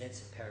did say.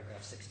 That's at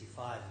paragraph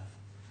 65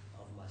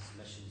 of my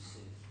submission, sir.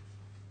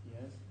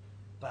 Yes.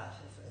 But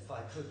if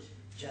I could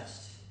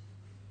just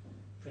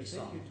press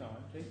on. Take your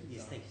time.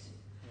 Yes, thank you, sir.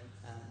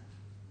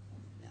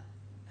 Yes.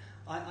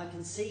 Now, I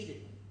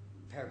conceded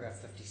paragraph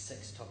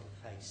 56, top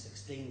of page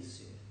 16,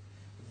 sir,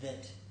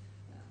 that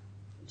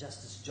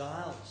Justice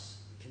Giles'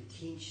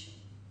 contention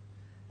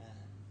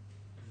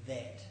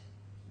that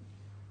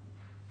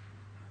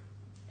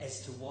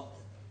as to what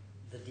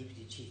the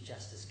Deputy Chief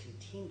Justice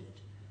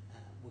contended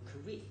were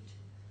correct,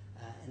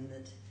 in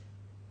that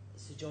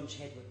Sir John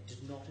Chadwick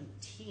did not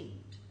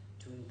intend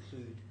to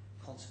include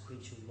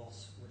consequential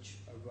loss which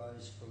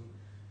arose from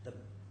the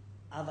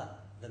other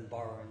than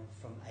borrowing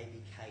from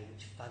ABK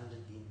which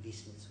funded the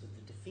investments with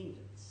the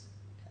defendants.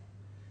 Okay.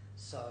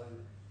 So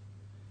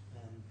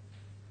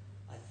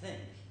I think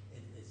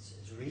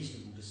it's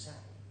reasonable to say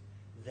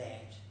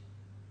that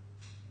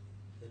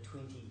the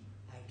 28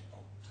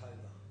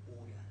 October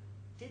order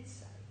did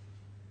say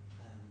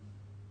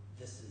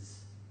this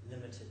is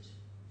limited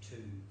to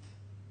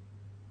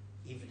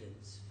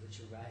evidence which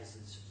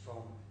arises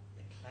from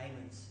the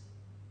claimant's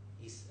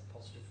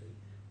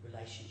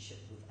relationship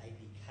with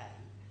ABK,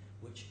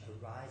 which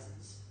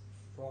arises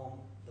from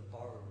the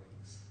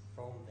borrowings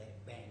from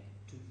that bank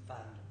to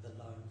fund the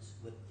loans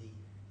with the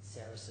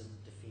Saracen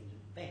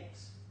defendant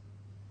banks.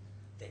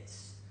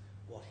 That's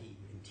what he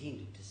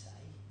intended to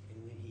say,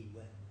 and when he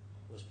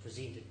was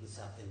presented with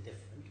something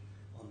different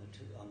on the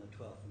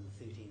 12th and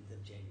the 13th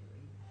of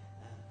January,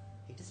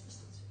 he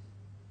dismissed it.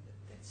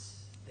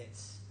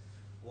 That's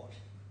what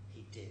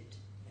he did,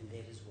 and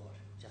that is what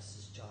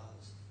Justice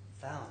Giles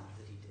found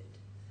that he did,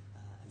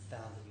 and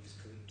found that he was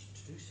correct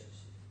to do so.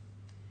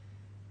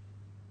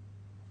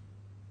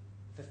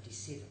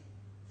 57.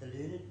 The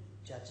learned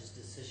judge's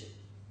decision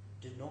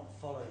did not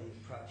follow the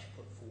approach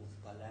put forth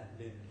by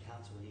learned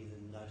counsel in either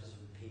the notice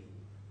of appeal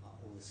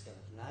or the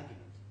skeleton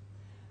argument.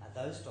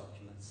 Those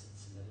documents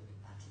submitted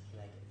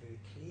articulate a very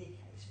clear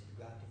case for the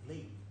grant of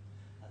leave,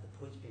 the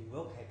points being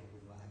well capable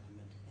of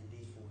argument and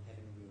therefore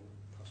having a real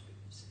prospect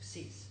of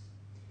success.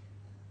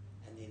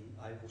 And then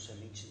I also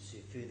mentioned, sir,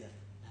 further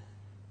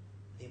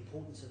the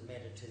importance of the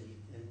matter to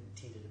the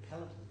intended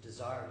appellant, the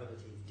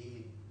desirability of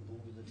dealing with all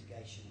the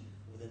litigation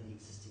within the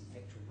existing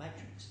factual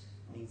matrix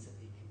means that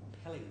there are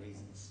compelling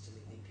reasons to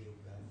let the appeal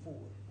go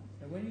forward.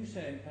 And when you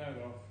say in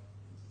paragraph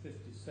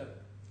 57,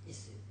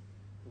 yes, sir,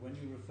 when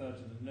you refer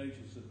to the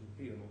notice of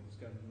appeal or the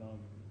skeleton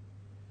argument,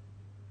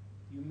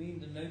 you mean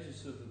the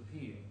notice of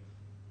appeal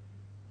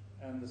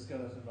and the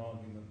skeleton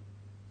argument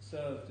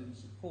served in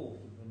support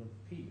of an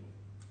appeal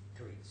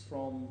correct, sir.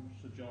 from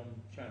Sir John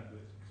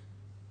Chadwick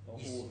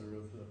Yes. order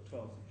of the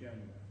 12th of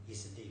January.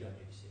 Yes, indeed, I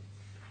do, sir.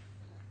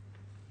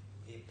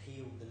 The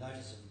appeal, the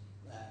notice of,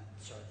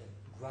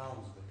 the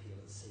grounds of appeal,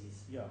 it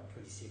says Yeah.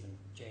 27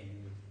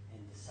 January,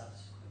 and the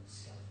subsequent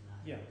skeleton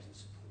Yeah. articles in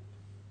support.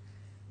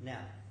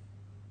 Now,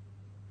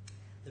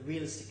 the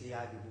realistically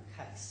arguable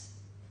case.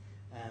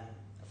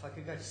 If I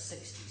could go to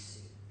 60,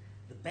 sir,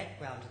 the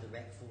background to the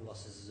rackfall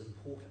losses is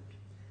important.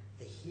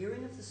 The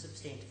hearing of the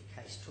substantive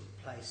case took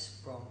place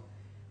from,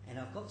 and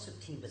I've got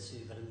September, sir,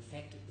 but in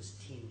fact it was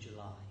 10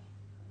 July.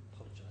 I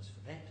apologise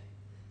for that.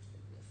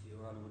 If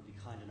Your Honour would be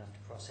kind enough to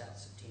cross out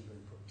September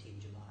and put 10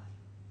 July.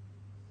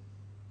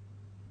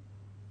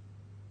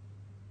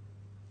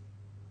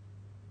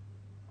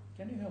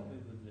 Can you help me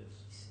with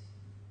this? Yes,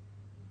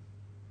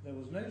 There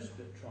was no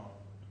split trial.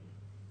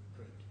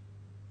 correct.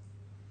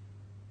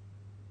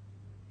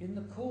 In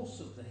the course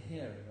of the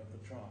hearing of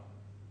the trial,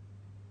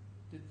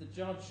 did the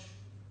judge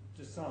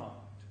decide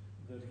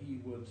that he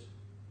would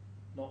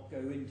not go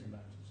into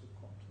matters of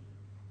quantum,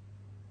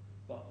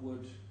 but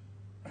would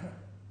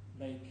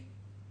make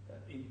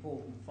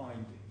important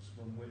findings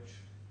from which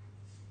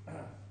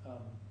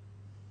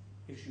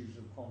issues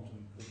of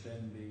quantum could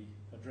then be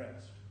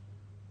addressed?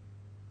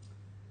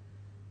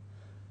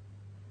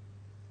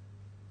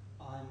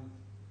 I'm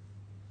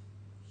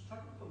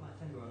struggling to put my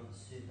finger on it,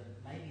 sir, but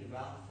maybe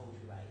around 4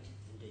 to 8,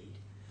 indeed,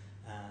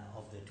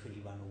 of the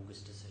 21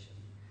 August decision.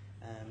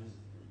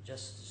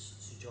 Justice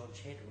Sir John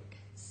Chadwick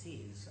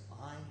says,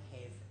 I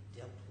have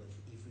dealt with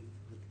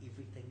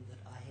everything that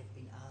I have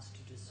been asked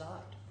to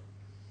decide.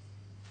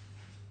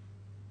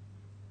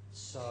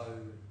 So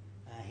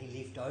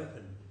he left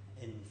open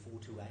in 4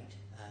 to 8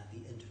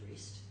 the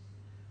interest.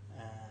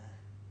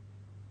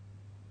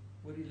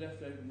 Would he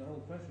left open the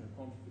whole question of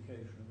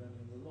quantification of any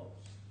of the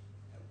loss?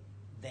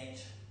 That,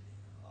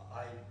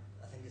 I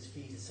think it's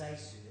fair to say,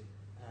 sir,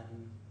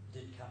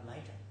 did come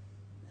later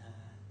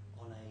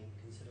on a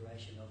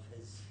consideration of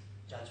his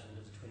judgment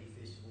of the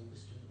 21st of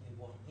August and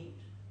what it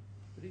meant.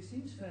 But it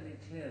seems fairly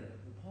clear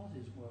that the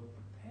parties were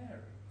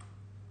preparing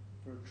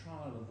for a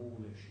trial of all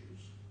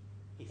issues.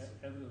 Yes.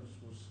 Evidence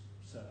was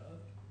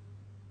served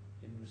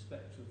in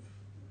respect of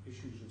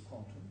issues of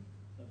quantum.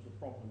 There was a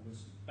problem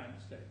with bank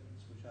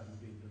statements which hadn't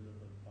been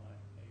delivered by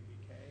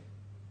ABK.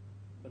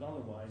 But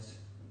otherwise,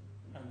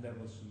 and there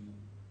was some,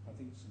 I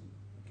think, some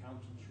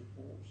accountants'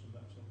 reports and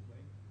that sort of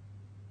thing.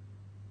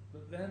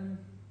 But then,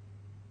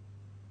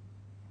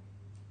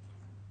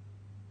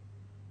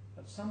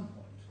 at some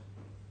point,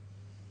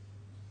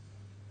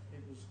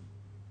 it was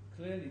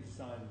clearly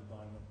decided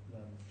by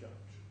the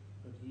judge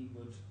that he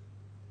was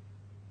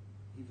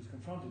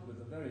confronted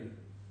with a very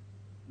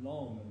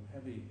long and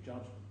heavy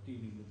judgment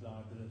dealing with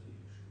liability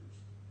issues,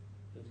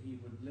 that he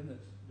would limit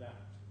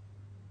that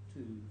to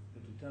the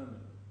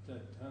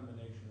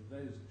determination of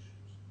those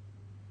issues.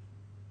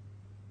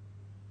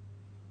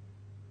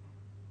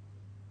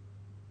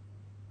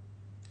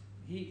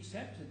 He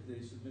accepted the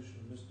submission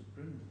of Mr.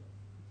 Brindle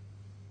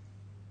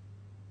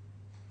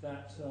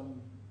that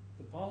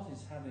the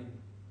parties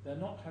there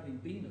not having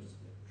been a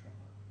split trial,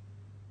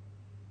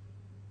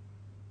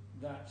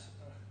 that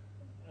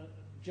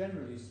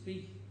generally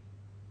speaking,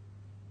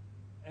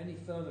 any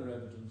further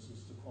evidence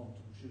as to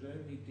quantum should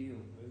only deal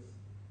with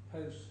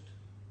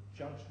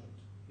post-judgment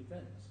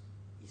events.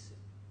 Yes, sir.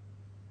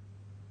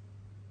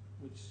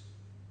 Which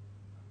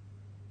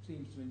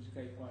seems to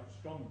indicate quite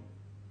strongly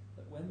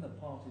that when the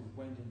parties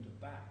went into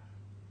bat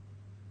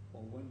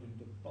or went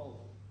into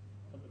bold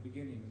at the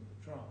beginning of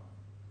the trial,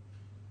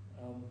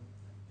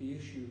 the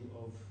issue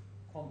of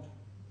quantum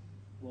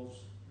was,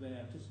 they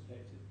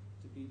anticipated,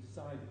 to be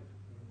decided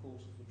in the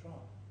course of the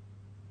trial.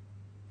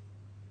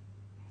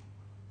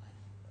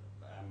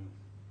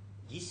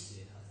 Yes,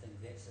 sir, I think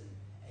that's an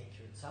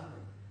accurate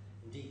summary.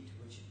 Indeed, to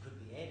which it could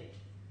be added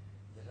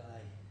that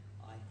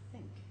I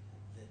think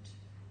that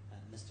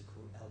Mr.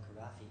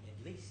 Khorafi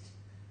at least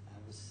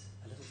was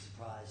a little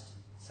surprised,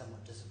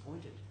 somewhat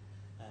disappointed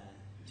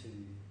to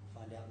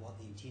find out what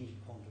the intended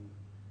quantum,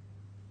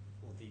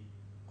 or the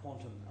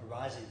quantum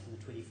arising from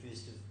the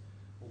 21st of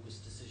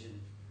August decision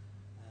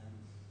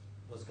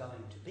was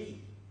going to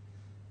be,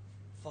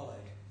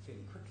 followed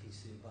fairly quickly,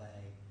 sir, by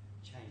a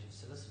change of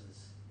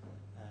solicitors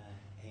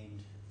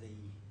and the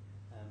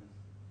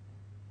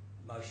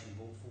motion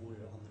brought forward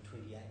on the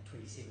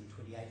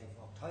 28th of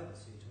October,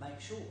 sir, to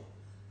make sure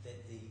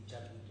that the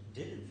judgment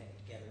did in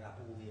fact gather up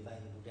all the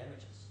available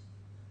damages.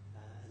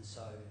 And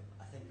so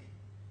I think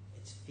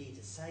it's fair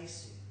to say,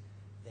 sir,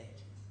 that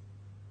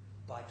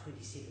by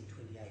 27,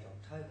 28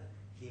 October,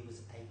 there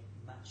was a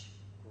much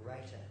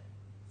greater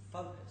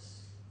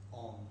focus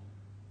on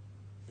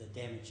the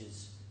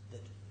damages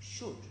that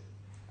should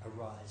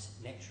arise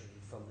naturally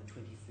from the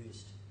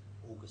 21st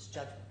August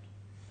judgment.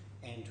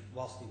 And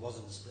whilst there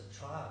wasn't a split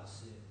trial,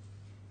 sir,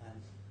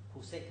 of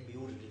course that can be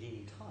ordered at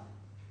any time.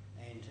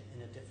 And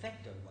in a de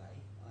facto way,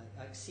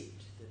 I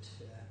accept that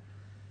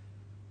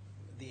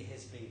there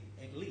has been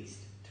at least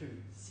two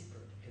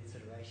separate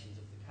considerations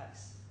of the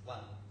case.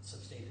 One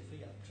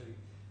substantively up to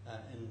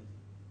in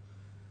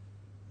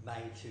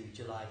May to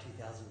July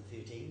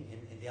 2013,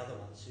 and the other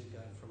one, sir,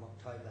 going from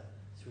October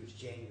through to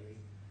January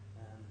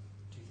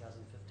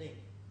 2015.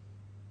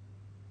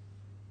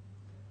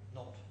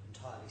 Not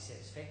entirely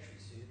satisfactory,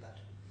 sir, but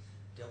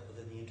dealt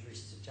with in the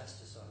interests of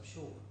justice, I'm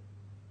sure.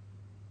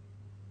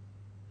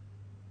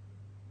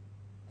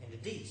 And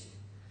indeed,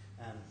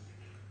 sir,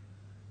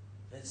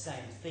 that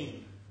same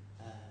theme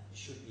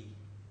should be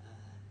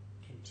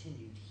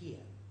continued here.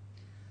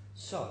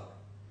 So,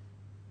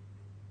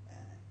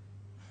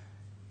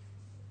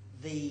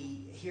 the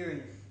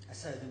hearing,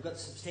 so we've got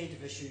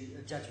substantive issue,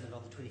 a judgment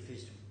on the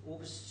 21st of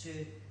August,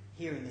 sir.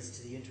 Hearing is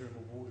to the interim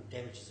award of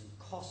damages and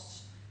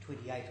costs,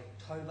 28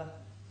 October,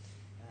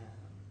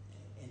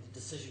 and the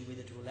decision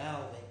whether to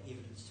allow that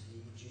evidence to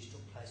be adduced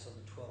took place on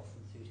the 12th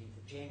and 13th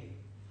of January.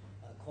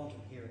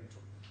 Quantum hearing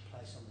took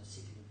place on the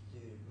 2nd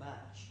and 3rd of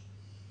March.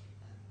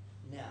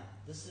 Now,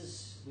 this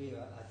is where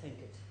I think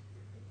it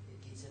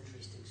gets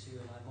interesting, sir,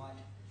 and I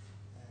might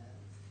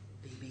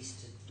be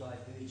best to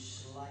diverge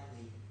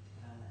slightly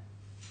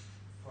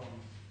from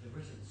the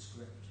written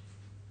script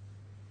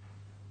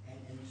and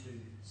into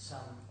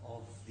some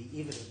of the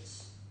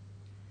evidence.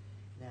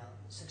 Now,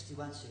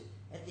 61, sir,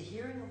 at the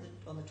hearing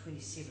on the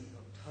 27th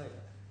of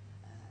October,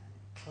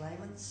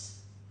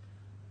 claimant's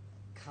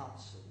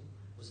counsel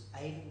was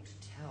able to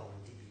tell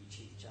the Deputy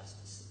Chief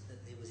Justice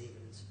that there was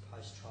evidence of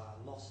post-trial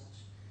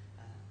losses.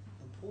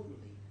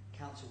 Importantly,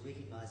 counsel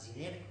recognised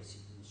the inadequacy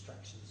of the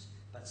instructions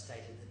but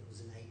stated that it was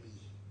an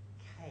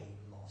ABK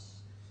loss.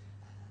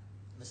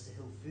 Mr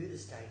Hill further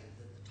stated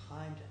that the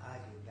time to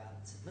argue about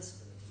its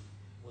admissibility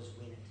was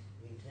when it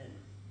went in.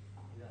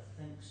 And I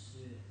think,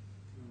 sir,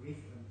 the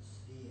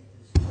reference there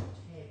is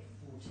tab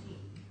 14.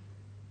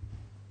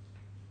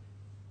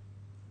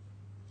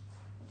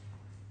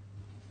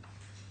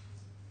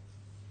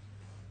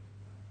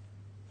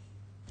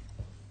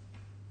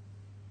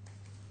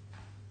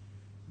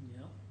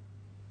 Yeah.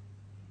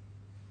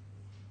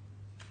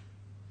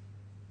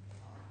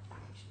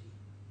 Actually,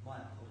 my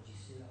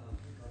apologies, sir. I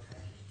think I've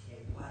had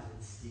tab 1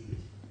 instead.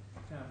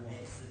 Tab 1.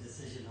 That's the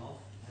decision of,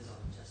 as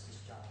on Justice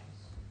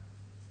Giles.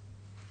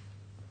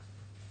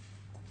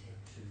 Tab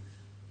 2.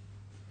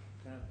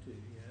 Tab 2,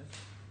 yes.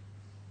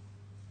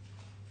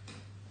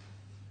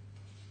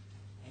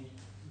 And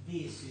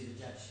there, sir, the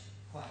judge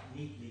quite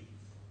neatly,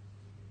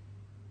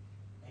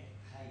 at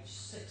page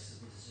 6 of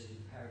the decision,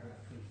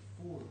 paragraph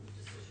 24 of the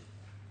decision,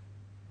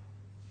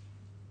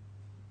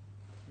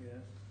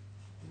 Yes.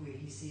 where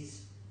he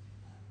says,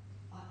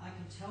 I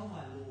can tell,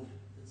 my lord,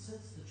 that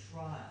since the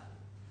trial,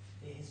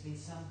 there has been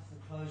some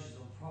foreclosures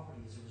on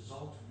property as a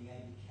result of the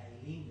ABK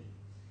lending,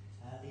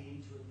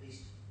 leading to at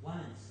least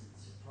one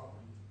instance of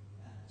property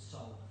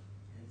sold,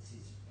 and it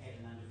says at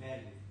an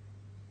undervalue.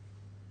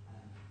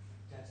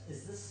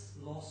 Is this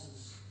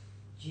losses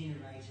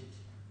generated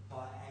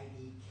by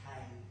ABK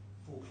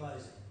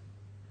foreclosing?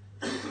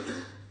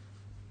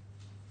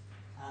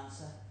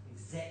 Answer,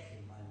 exactly,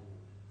 my lord.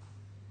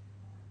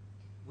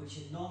 Which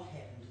had not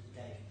happened at the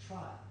date of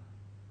trial.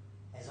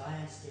 As I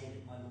understand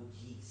it, my lord,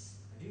 yes.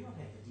 I do not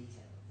have the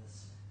detail of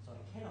this, so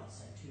I cannot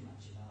say too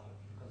much about it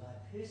because I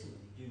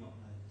personally do not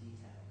know the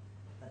detail.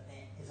 But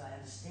that, as I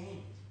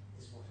understand it,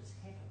 is what has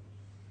happened.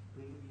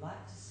 We would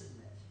like to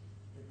submit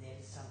that that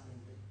is something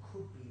that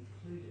could be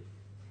included.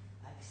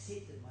 I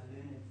accept that my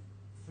learned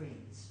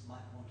friends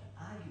might want to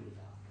argue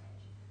about that,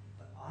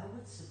 but I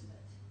would submit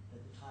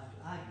that the time to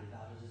argue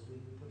about it is when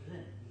we put it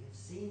in. We have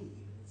seen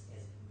the evidence,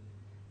 as it were.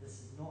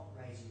 This is not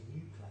raising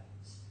new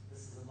claims.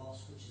 This is a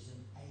loss which is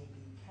an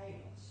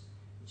ABK loss,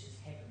 which has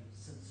happened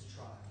since the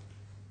trial,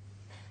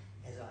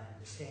 as I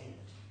understand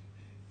it.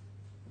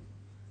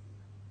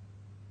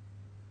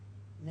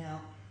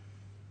 Now,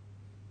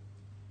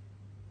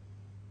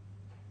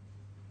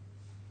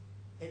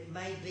 it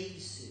may be,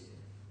 sir,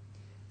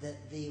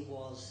 that there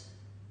was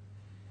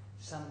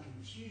some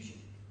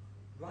confusion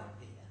right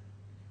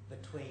there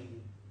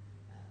between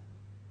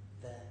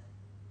the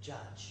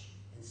judge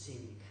and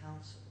senior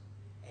counsel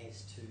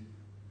as to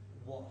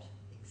what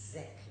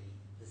exactly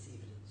this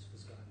evidence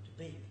was going to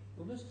be.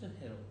 Well, Mr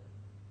Hill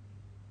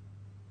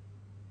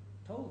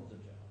told the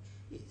judge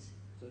Yes.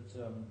 that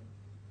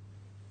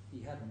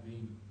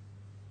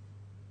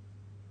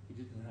he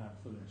didn't have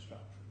full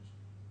instructions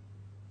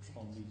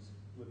on these,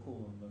 we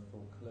call them the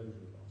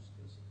foreclosure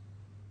losses.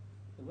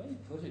 The way he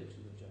put it to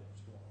the judge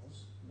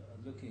was,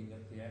 looking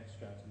at the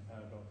extract in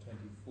paragraph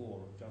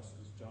 24 of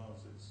Justice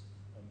Giles's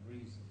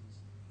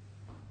reasons,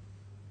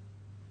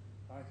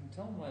 I can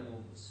tell my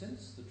lord that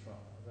since the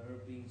trial there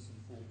have been some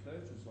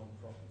foreclosures on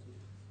property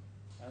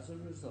as a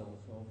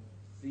result of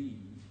the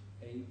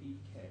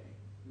ABK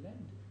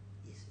lending.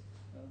 Yes.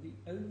 Now, the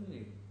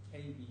only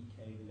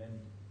ABK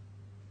lending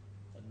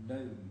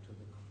known to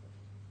the court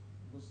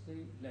was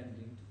the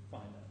lending to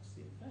finance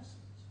the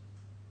investment.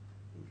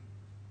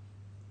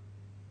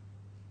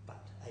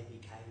 But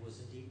ABK was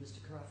indeed Mr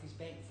Khorafi's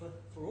bank for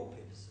all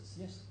purposes.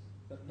 Yes,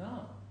 but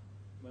now,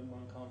 when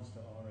one comes to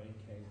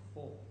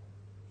RAK4,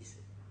 Yes.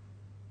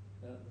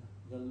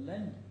 the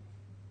lending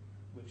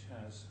which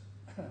has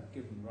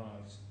given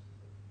rise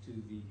to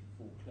the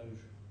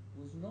foreclosure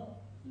was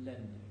not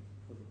lending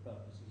for the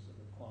purposes of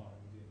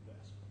acquiring the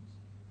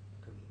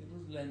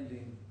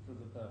lending for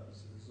the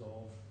purposes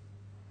of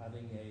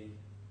having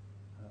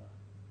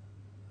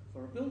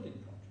for a building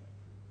project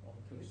on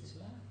a piece of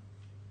land.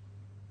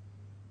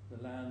 The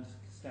land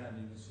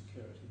standing as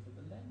security for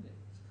the lending.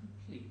 It's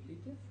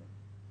completely different.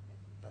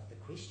 But the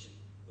question,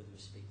 with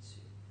respect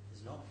to,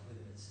 is not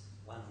whether it's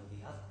one or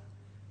the other,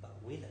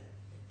 but whether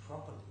it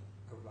properly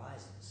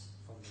arises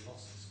from the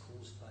losses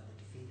caused by the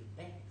defended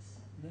banks.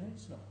 No,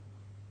 it's not.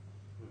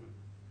 Mm-hmm.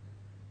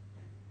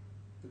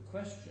 The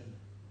question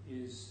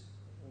is,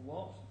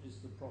 what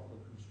is the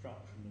proper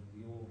construction of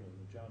the order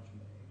the judge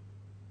made?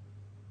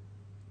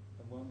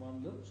 And when one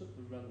looks at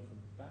the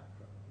relevant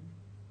background,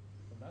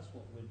 and that's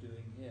what we're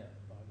doing here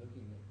by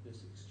looking at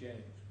this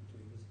exchange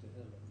between Mr.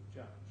 Hill and the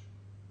judge,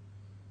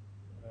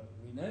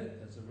 we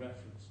note there's a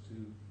reference to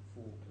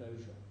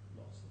foreclosure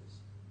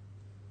losses,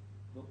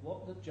 but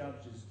what the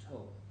judge is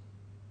told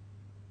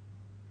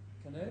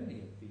can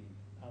only have been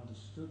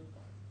understood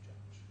by the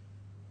judge,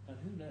 and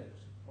who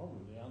knows,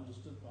 probably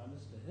understood by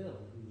Mr. Hill,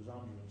 who was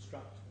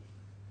under-instructed,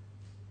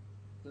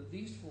 that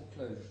these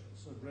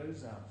foreclosures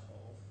arose out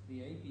of the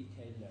ABK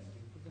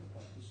lending for the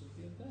purpose of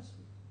the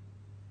investment.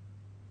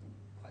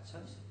 Quite so,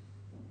 sir.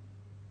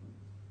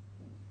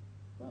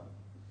 Well,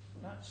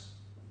 that's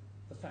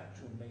the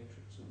factual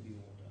matrix of the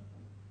order.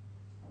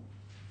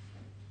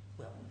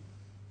 Well,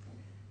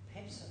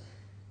 perhaps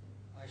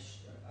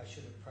I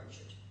should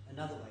approach it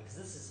another way, because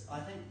this is, I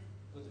think,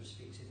 with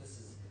respect to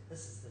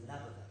this is the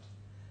nub of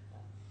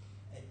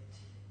it.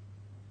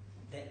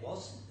 That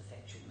was the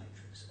factual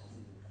matrix of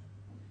the order,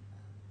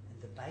 and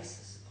the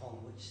basis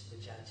upon which the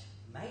judge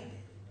made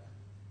that order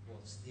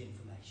was the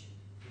information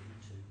given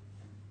to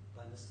him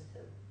by Mr.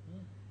 Hill.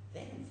 Mm.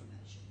 That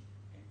information,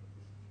 and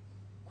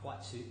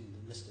quite certain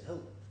that Mr.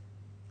 Hill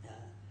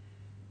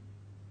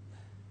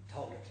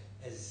told it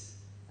as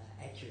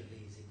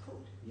accurately as he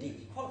could. Indeed,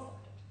 he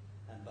qualified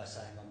it by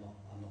saying, "I'm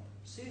not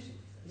certain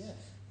of this." Yes.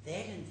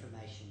 That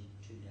information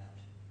turned out,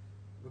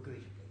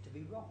 regrettably, to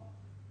be wrong.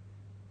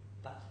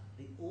 But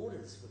the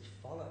orders which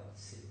followed,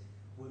 sir,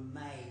 were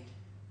made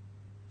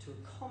to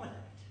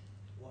accommodate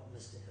what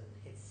Mr. Hill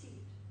had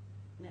said.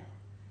 Now,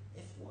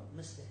 if what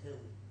Mr. Hill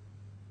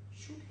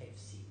should have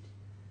said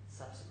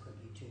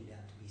subsequently turned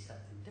out to be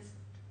something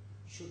different,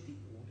 should the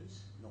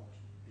orders not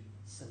be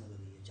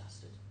similarly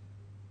adjusted?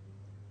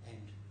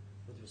 And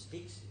with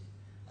respect, sir,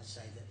 I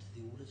say that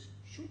the orders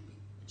should be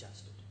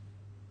adjusted.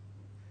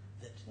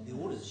 That the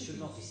orders should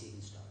not be set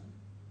in stone.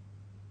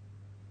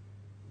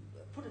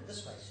 Put it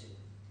this way, sir.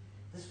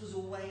 This was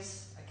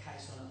always a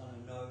case on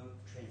a no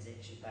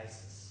transaction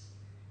basis,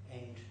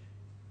 and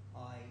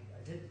I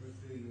did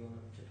refer you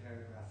to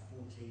paragraph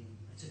 14,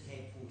 to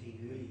tab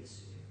 14 earlier,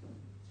 sir,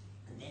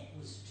 and that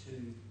was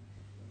to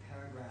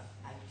paragraph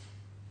 8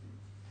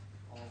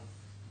 of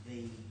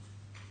the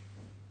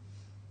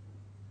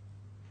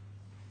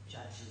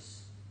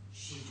judge's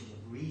schedule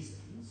of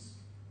reasons.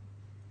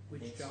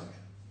 Which judge?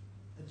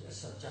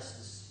 So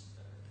Justice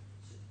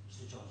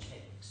Sir John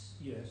Chadwick's.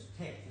 Yes.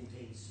 Tab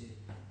 14, sir,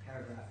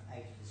 paragraph 8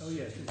 of the Oh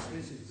yes, schedule of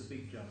this is reasons. the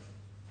big judge.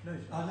 No,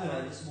 it's Oh, not. no,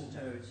 Sorry, it's the small No,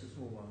 judge. it's the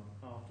small one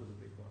after the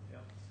big one.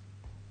 Yeah.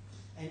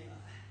 And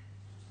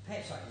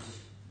perhaps I can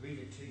just read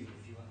it to you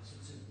if you want.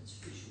 It's a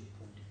pretty short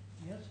point.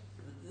 Yes.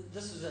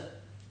 This is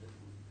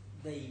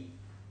the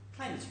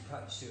claimant's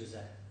approach to is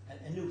a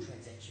nil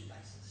transaction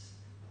basis.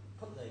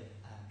 Put the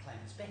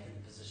claimants back in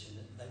the position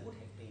that they would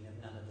have been if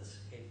none of this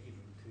had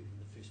ever occurred in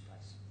the first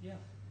place. Yeah.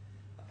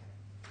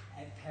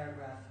 Okay. At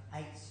paragraph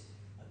 8,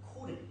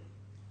 accordingly,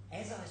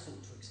 as I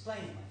sought to explain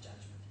in my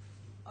judgment,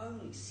 the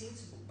only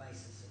sensible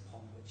basis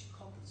upon which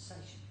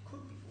compensation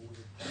could be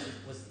ordered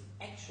was the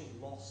actual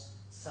loss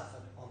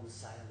suffered on the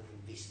sale of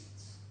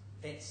investments.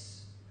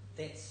 That's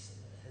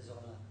His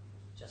Honour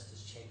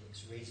Justice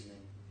Chadwick's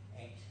reasoning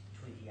at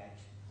 28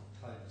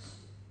 October.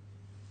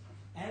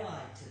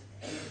 Allied to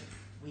that,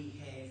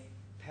 we have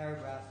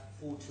paragraph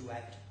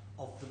 428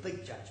 of the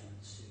big judgment,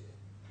 sir.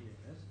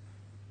 Yes.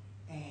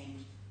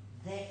 And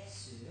that,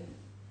 sir,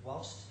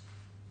 whilst...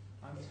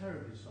 I'm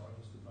terribly sorry,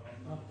 Mr. Barton.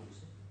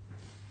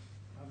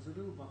 I was a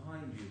little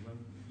behind you when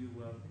you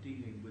were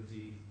dealing with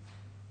the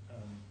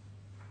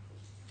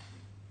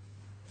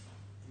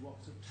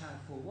what's at tab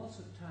 4. What's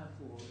at tab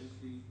 4 is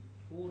the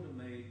order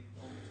made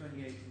on the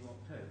 28th of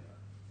October.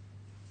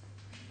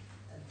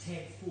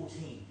 Tab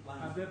 14.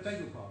 I beg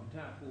your pardon,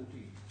 tab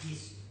 14.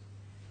 Yes.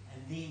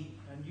 And then...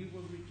 And you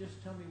will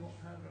just tell me what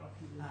paragraph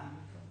you were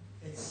reading from?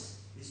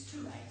 There's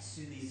two 8s,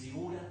 so there's the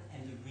order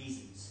and the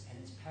reasons, and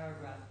it's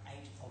paragraph 8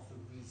 of the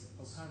reasons.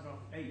 Oh, paragraph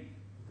 8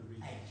 of the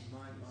reasons. 8.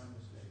 My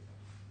mistake.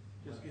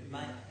 Just give me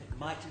It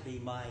might be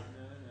my No,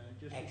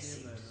 just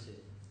accent, give me a moment.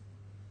 sir.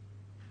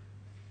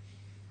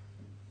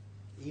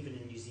 Even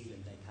in New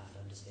Zealand, they can't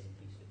understand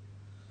me, sir.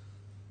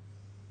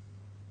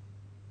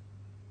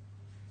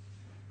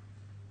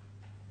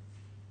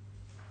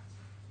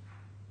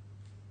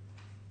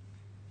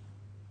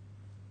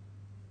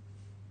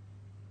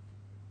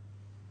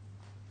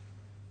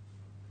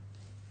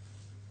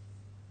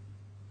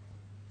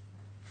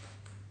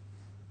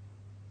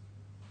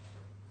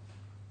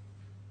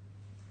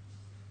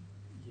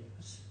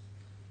 Yes.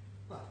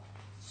 Well,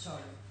 So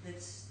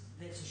that's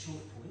a short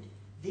point.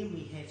 Then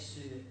we have,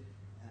 sir,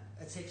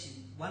 it's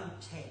actually one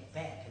tab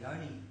back and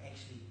only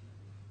actually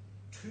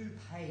 2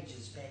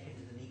 pages back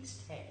into the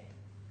next tab.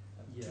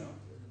 Yeah.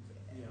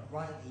 Yeah.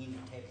 Right at the end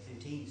of tab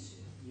 13, sir.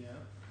 Yeah.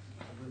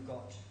 We've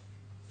got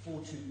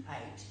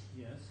 428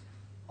 Yes.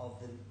 of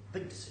the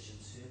big decision,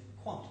 sir,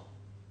 quantum.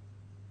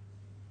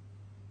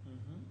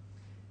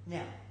 Mm-hmm.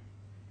 Now,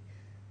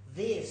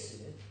 there,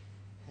 sir,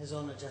 His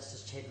Honour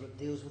Justice Chadwick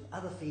deals with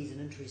other fees and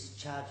interest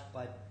charged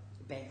by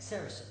Bank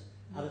Saracen.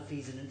 Other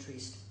fees and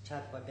interest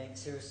charged by Bank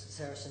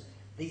Saracen,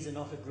 these are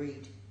not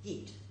agreed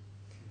yet.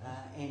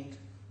 And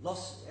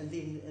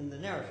then in the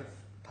narrative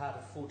part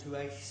of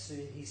 428, sir,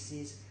 he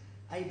says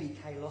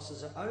ABK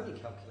losses are only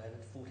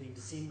calculated 14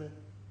 December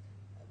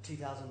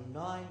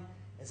 2009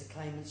 as the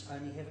claimants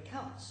only have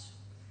accounts.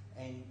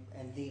 And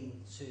then,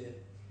 sir,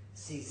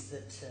 says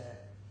that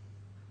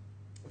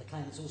the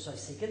claimants also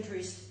seek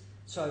interest.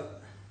 So,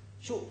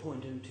 short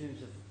point in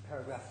terms of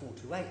paragraph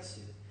 428,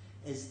 sir,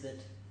 is that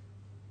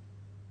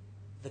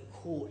the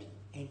court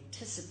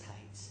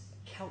anticipates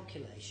a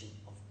calculation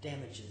of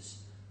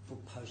damages for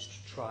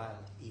post-trial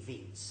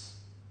events.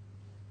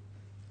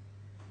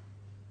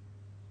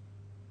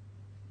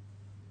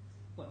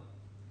 Well,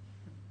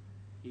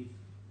 if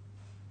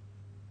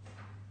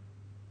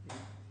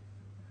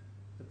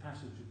the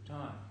passage of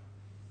time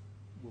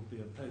will be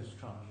a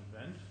post-trial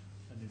event,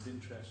 and if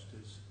interest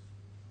is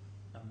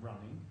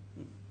running,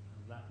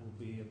 that will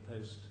be a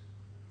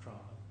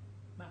post-trial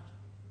matter.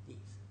 Yes.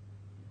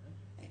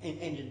 Yeah.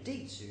 And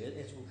indeed, sir,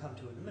 as we'll come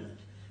to in a minute,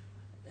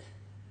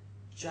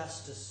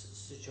 Justice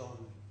Sir John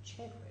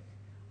Chadwick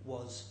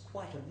was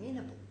quite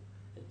amenable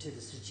to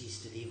the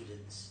suggested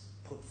evidence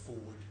put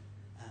forward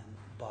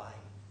by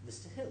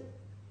Mr. Hill.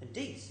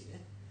 Indeed, sir,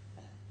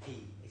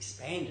 he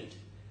expanded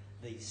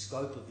the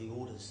scope of the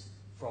orders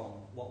from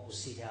what was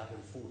set out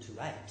in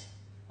 428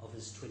 of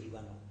his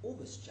 21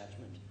 August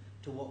judgment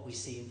to what we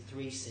see in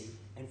 3C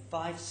and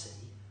 5C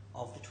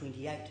of the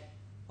 28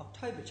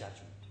 October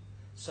judgment.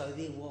 So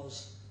there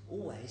was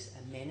always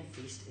a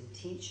manifest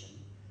intention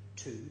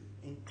to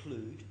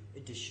include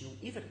additional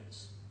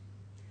evidence.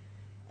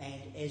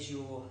 And as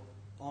Your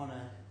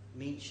Honour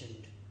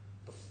mentioned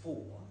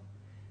before,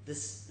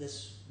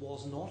 this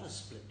was not a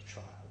split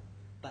trial,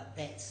 but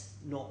that's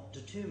not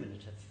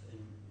determinative in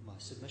my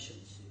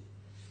submissions.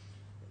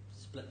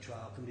 Split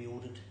trial can be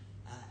ordered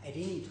at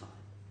any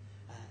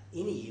time.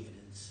 Any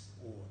evidence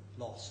or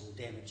loss or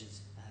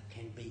damages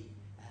can be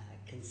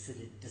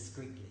considered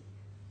discreetly.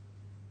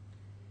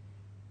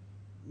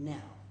 Now,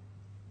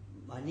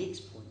 my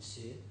next point,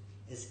 sir,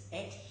 is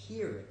at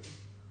hearing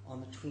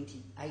on the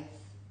 28th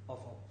of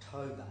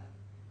October,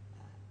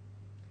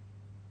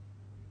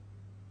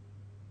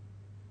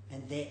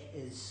 and that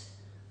is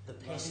the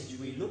passage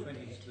we looked at.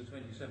 The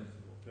 27th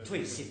of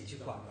October. 27th, you're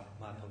quite right,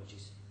 my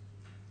apologies.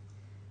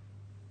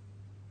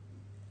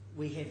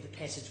 We have the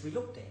passage we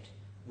looked at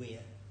where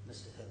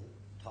Mr. Hill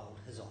told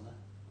His Honour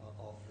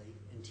of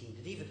the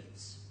intended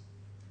evidence.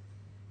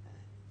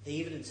 The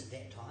evidence at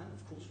that time,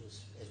 of course,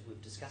 was, as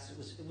we've discussed,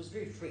 it was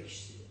very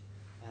fresh, sir.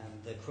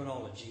 The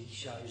chronology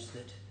shows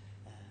that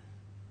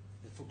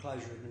the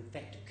foreclosure had in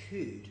fact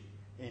occurred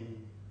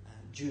in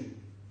June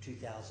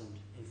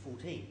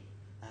 2014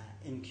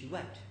 in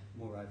Kuwait,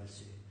 moreover,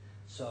 sir.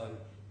 So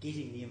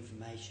getting the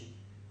information,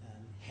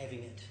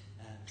 having it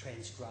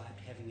transcribed,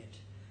 having it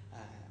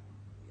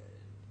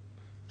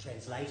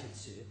translated,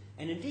 sir,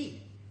 and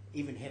indeed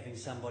even having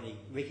somebody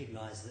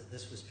recognise that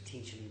this was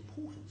potentially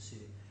important, sir,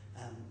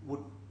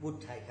 would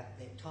take up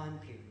that time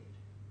period.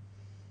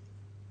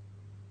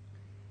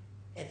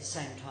 At the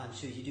same time,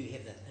 sir, you do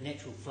have a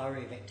natural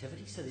flurry of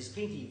activity, so there's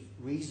plenty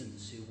of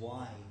reasons, sir,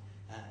 why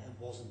it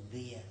wasn't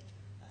there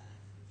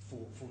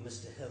for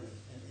Mr. Hill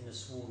in a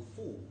sworn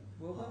form.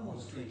 Well, when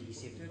was the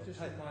 27th of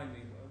just October? remind me,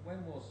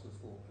 when was the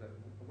foreclosure?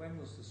 When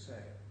was the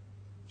sale?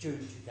 June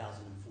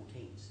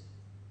 2014, sir.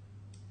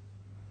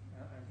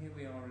 And here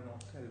we are in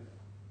October.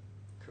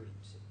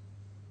 Correct, sir.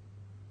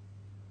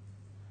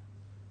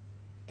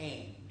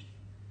 And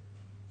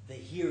the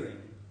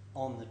hearing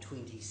on the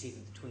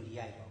 27th,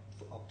 28th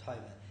of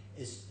October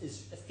is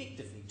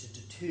effectively to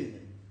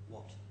determine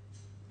what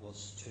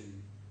was to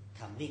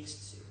come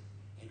next, sir.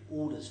 And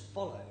orders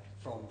followed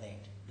from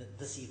that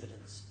this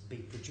evidence be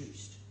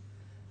produced.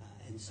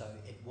 And so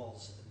it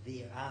was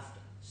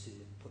thereafter, sir,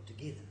 put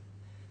together.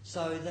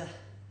 So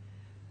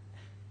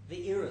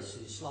the error,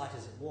 sir, slight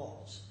as it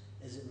was,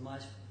 is in my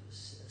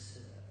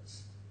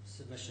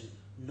submission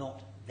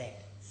not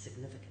that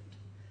significant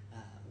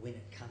when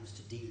it comes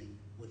to dealing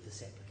with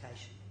this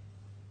application.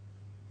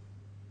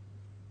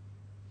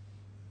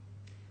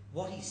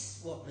 What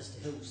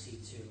Mr. Hill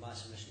said, sir, in my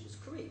submission was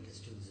correct as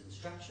to his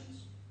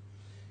instructions.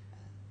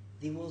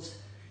 There was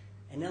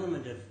an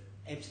element of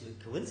absolute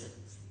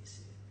coincidence there,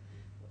 sir,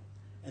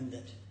 in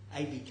that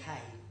ABK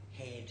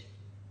had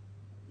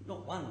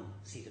not one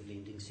set of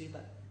lending, sir,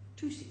 but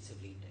 2 sets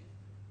of lending.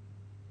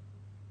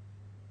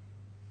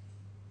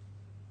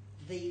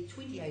 The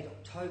 28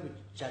 October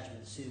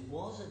judgment, sir,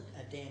 was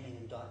a damning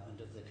indictment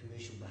of the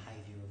commercial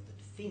behaviour of the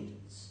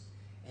defendants,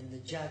 and the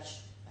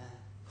judge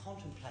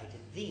contemplated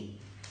then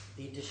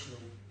the additional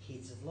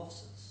heads of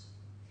losses.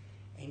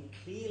 And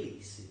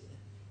clearly, sir,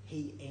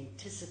 he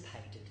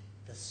anticipated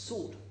the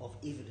sort of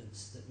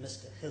evidence that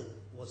Mr. Hill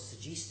was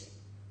suggesting,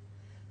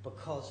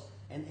 because,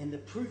 and the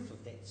proof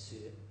of that, sir,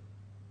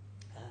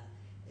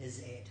 is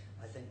at,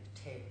 I think,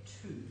 tab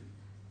 2,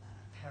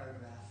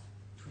 paragraph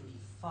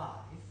 25.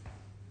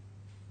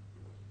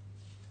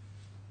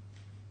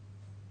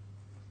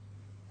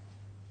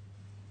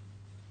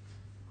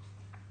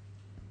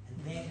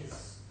 And that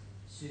is,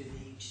 sir,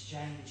 the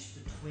exchange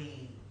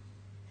between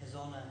His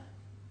Honour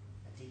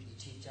Deputy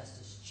Chief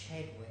Justice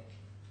Chadwick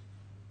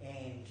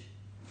and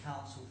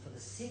counsel for the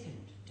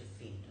second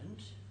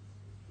defendant,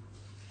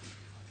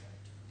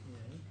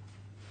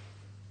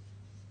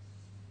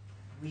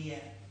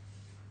 where,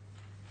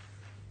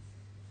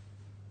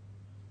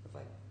 if I,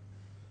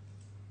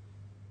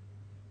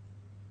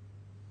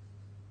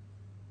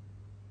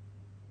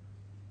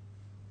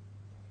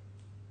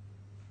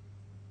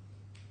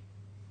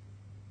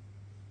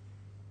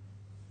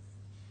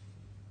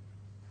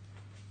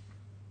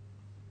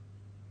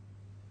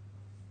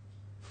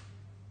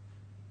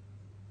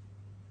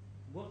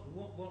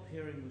 What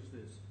hearing was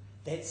this?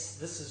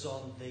 this is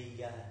on the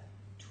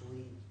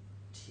 27th.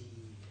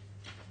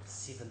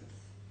 This is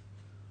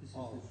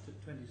of, the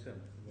 27th.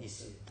 Yes,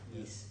 sir.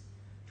 Yes.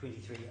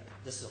 23.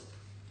 This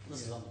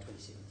is on the 27th.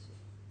 Sir.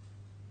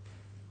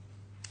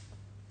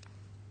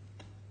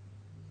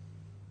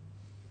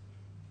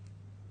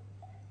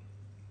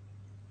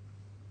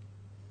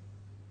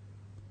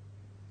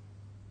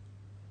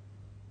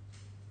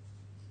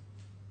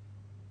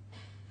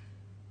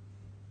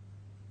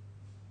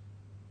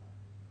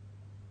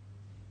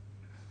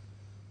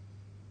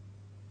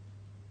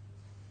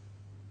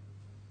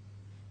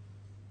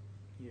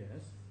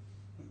 Yes.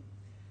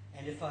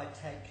 And if I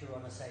take, Your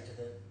Honour, say to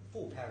the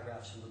 4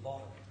 paragraphs from the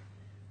bottom,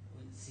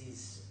 it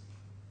says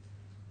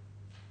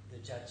the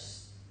judge,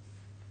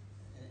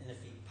 in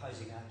effect,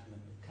 posing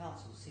argument with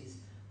counsel, says,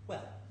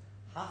 well,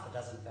 half a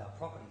dozen of our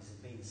properties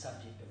have been the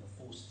subject of a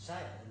forced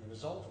sale, and the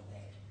result of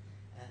that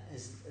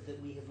is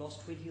that we have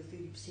lost 20 or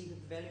 30%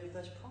 of the value of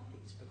those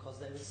properties because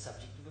they were the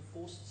subject of a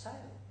forced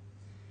sale.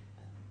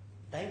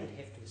 They would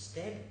have to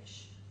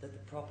establish that the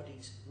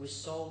properties were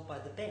sold by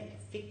the bank,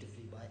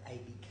 effectively by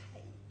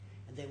ABK,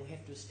 and they will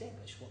have to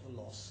establish what the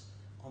loss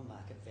on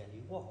market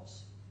value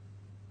was.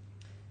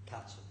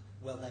 Counsel,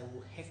 well, they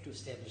will have to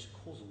establish a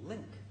causal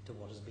link to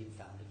what has been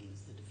found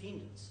against the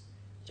defendants.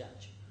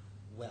 Judge,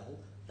 well,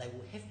 they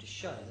will have to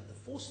show that the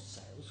forced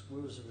sales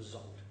were as a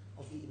result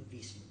of the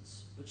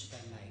investments which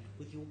they made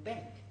with your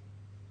bank.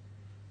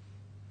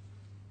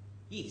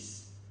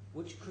 Yes,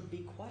 which could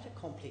be quite a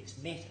complex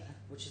matter,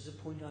 which is the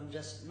point I'm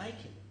just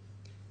making,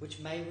 which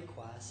may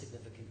require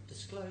significant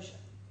disclosure.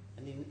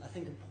 And then I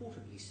think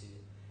importantly, sir,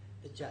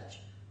 the judge,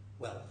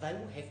 well, they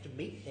will have to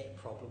meet that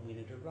problem when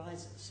it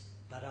arises,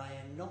 but I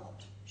am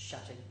not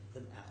shutting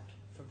them out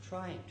from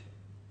trying to.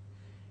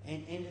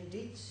 And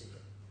indeed, sir,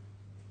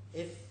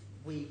 if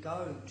we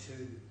go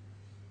to,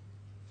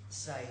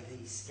 say,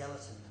 the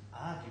skeleton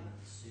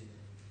arguments, sir,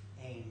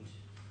 and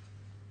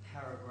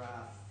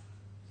paragraph,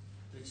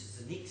 which is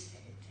the next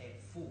tab, tab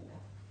 4,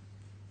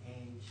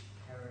 and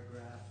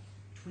paragraph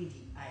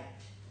 28,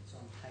 it's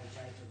on page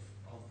 8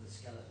 of the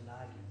skeleton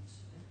arguments.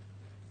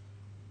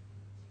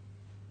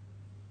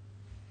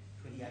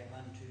 28,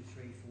 1, 2,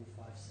 3,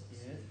 4, 5, 6.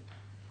 Yes.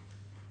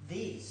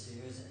 There, sir,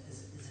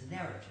 is a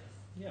narrative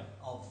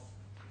of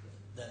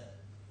the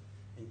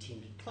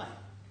intended claim.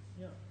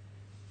 Yeah.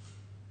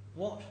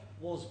 What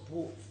was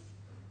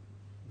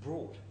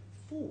brought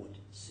forward,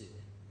 sir,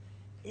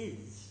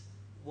 is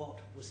what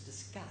was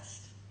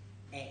discussed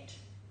at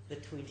the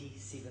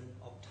 27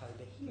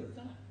 October hearing.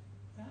 But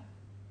that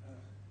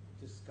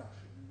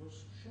discussion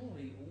was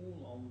surely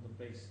all on the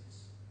basis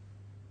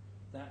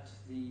that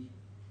the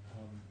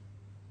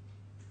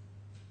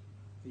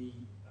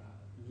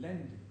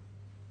lending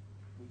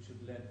which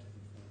had led to the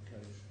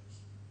foreclosures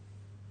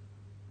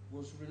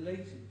was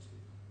related to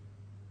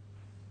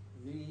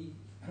the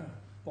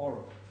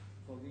borrowing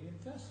for the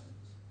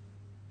investments.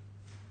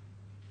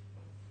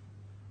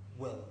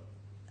 Well,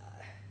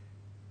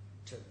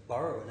 to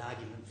borrow an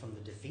argument from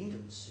the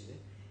defendants, sir,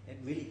 it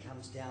really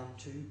comes down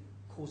to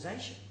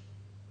causation.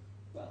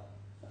 Well,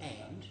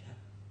 and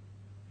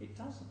it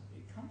doesn't.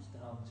 It comes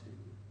down to,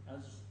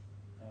 as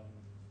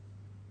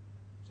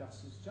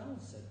Justice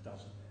Giles said,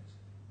 doesn't it?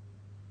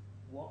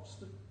 What's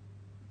the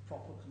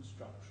proper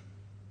construction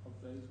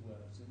of those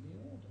words in the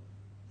order?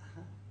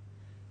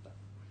 But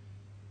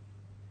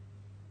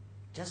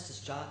Justice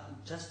Sir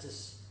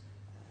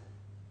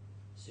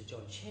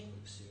John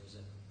Chadwick, sir, he's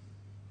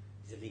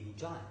a legal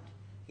giant.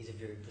 He's a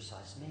very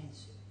precise man,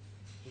 sir.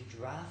 He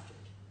drafted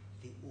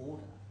the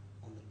order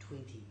on the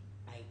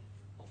 28th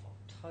of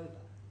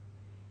October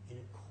in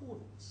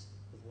accordance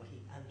with what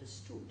he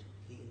understood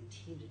the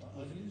intended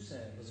evidence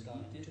was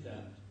going to be. Are you saying that he did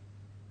that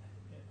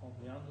on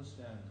the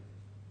understanding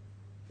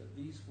that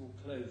these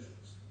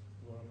foreclosures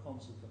were a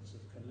consequence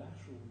of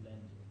collateral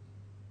lending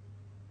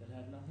that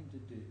had nothing to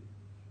do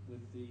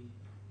with the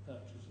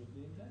purchase of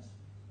the investment?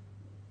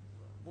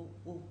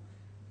 Well,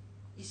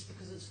 yes,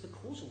 because it's the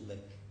causal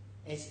link.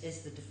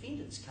 As the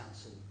Defendant's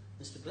Counsel,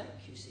 Mr. Black,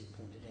 you said,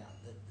 pointed out,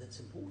 that's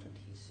important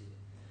here, sir.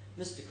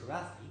 Mr.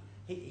 Khorafi,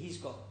 he's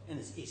got, in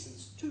its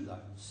essence, two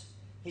loans.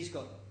 He's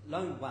got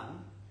loan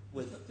one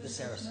with the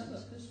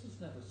Saracens. This was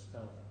never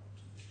spelled out.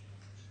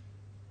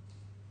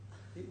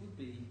 It would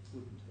be,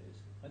 wouldn't it?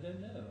 I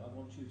don't know. I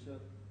want you to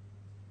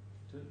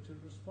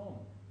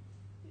respond.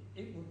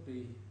 It would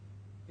be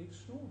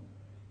extraordinary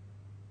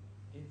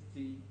if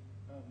the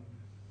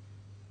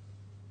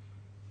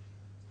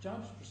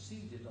judge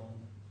proceeded on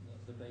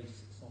the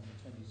basis on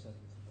the 27th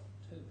of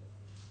October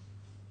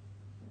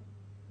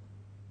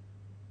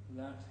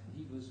that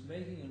he was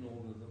making an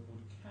order that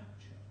would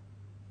capture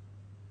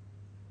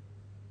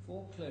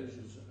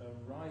foreclosures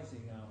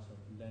arising out of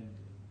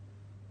lending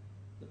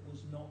that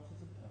was not for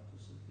the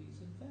purpose of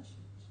these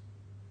investments,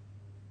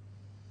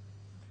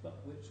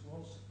 but which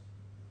was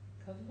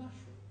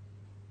collateral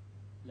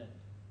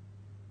lending.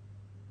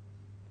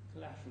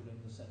 Collateral in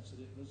the sense that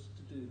it was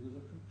to do with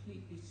a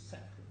completely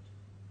separate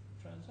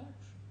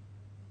transaction.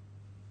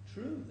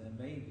 True, there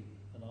may be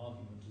an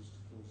argument as to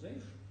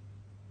causation.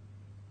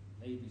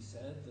 It may be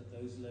said that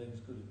those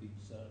loans could have been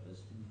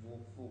serviced and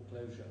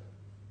foreclosure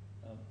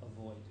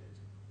avoided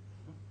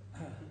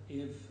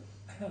if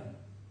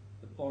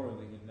the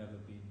borrowing had never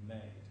been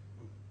made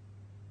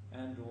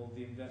and all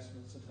the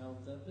investments had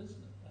held their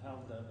business,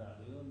 held their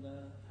value, and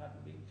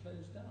hadn't been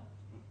closed out.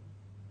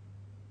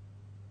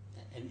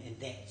 And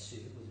that, sir,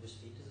 with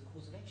respect, is a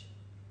cause of action.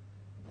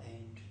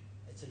 And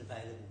it's an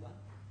available one.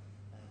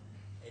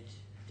 It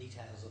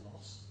details a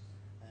loss,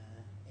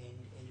 and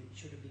it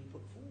should have been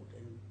put forward.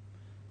 And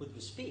with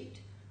respect,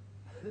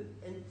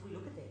 and if we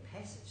look at that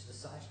passage, the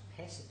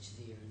passage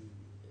there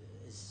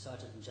is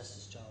cited in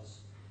Justice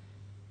Giles'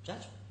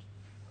 judgment,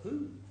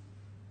 who,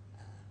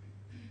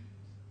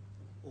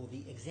 or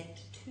the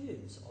exact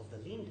terms of the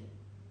lending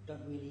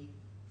don't really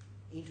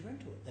enter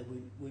into it. They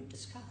weren't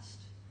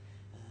discussed.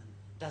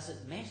 Does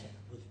it matter,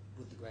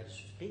 with the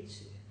greatest respect,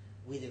 sir,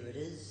 whether it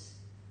is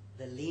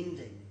the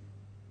lending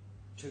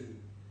to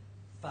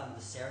fund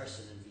the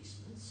Saracen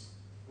investments,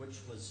 which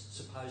was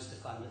supposed to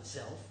fund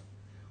itself,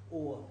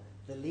 or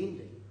the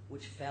lending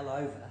which fell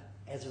over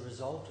as a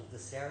result of the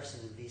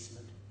Saracen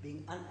investment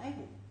being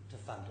unable to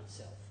fund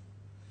itself?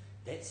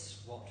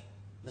 That's what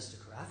Mr.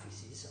 Khorafi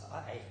says.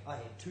 I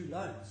had two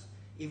loans.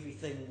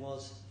 Everything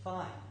was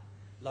fine.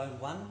 Loan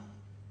one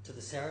to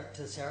the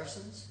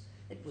Saracens,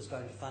 it was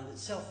going to fund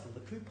itself from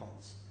the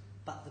coupons,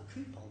 but the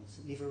coupons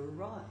never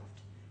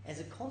arrived. As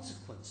a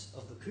consequence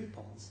of the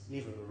coupons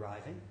never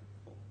arriving,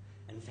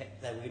 in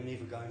fact, they were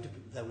never going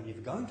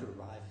to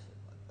arrive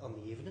on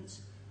the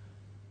evidence.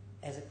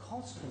 As a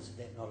consequence of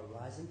that not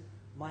arising,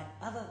 my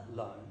other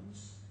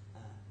loans,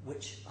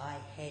 which I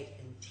had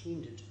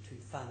intended to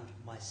fund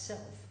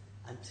myself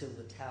until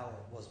the tower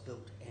was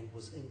built and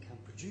was income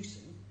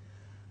producing,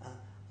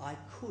 I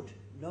could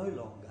no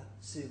longer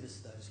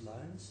service those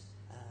loans.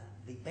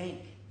 The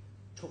bank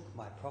took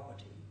my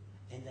property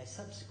and they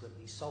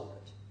subsequently sold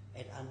it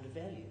at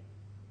undervalue,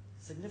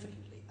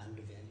 significantly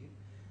undervalued.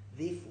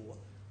 Therefore,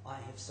 I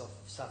have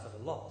suffered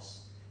a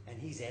loss, and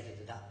he's added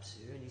it up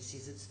to, and he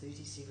says it's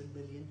 $37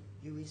 million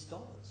US.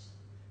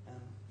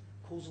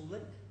 Causal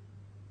link.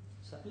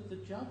 So, but the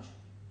judge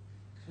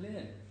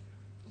clearly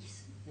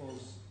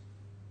was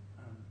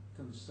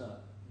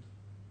concerned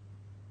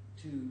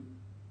to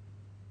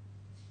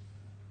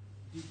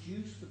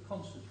deduce the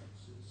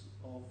consequences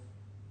of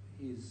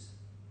his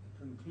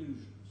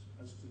conclusions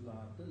as to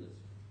liability.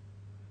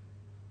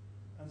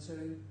 And so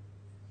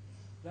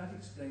that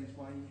explains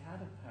why he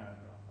had a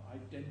paragraph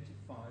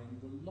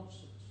identifying the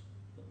losses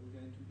that were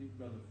going to be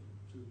relevant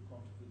to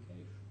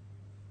quantification.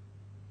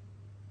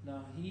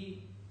 Now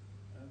he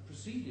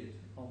proceeded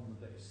on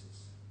the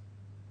basis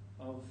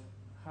of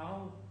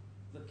how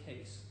the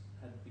case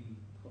had been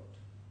put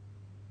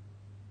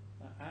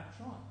at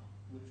trial,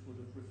 which would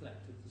have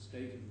reflected the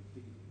state of the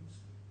pleadings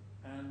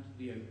and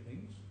the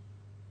openings.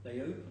 They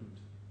opened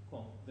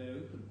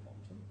quantum,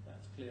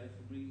 that's clear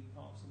from reading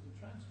parts of the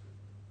transcript.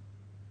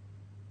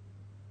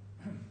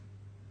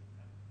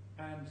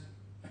 And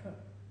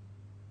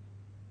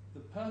the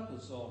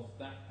purpose of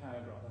that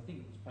paragraph, I think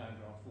it was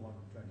paragraph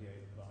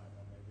 428, but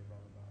I may be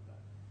wrong about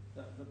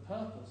that. The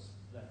purpose,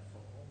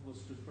 therefore,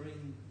 was to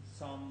bring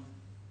some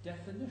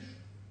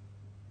definition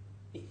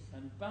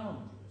and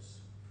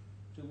boundaries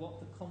to what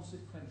the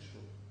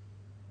consequential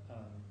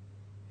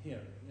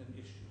hearing and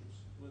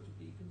issues were to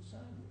be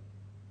concerned with.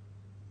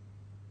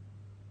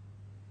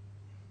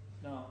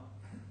 Now,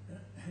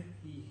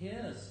 he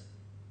hears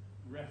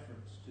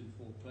reference to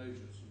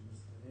foreclosures from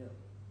Mr. Hill,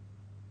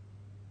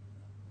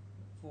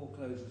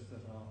 foreclosures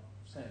that are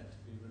said to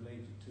be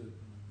related to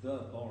the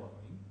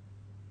borrowing,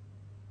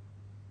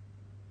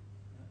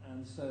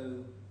 and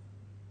so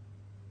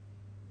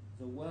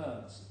the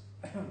words,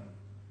 I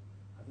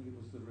think it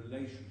was the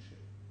relationship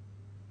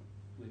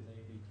with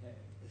ABK,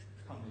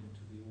 come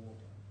into the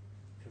order.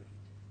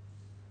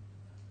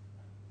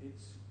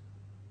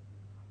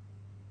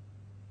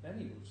 Then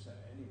he would say,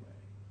 anyway,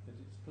 that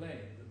it's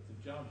plain that the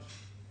judge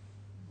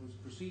was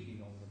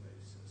proceeding on the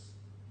basis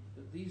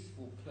that these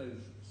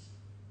foreclosures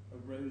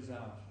arose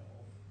out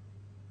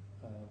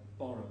of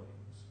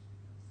borrowings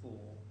for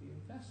the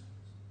investors.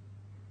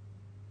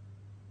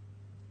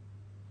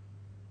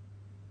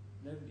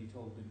 Nobody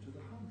told him to the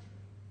contrary.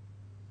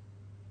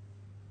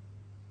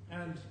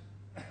 And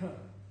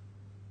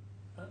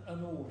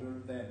an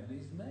order then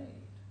is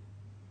made,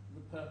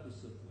 the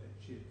purpose of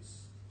which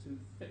is to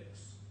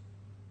fix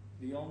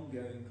the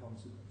ongoing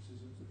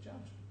consequences of the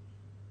judgment.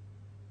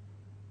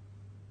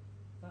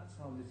 That's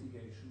how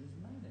litigation is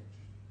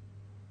managed.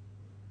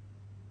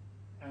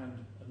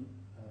 And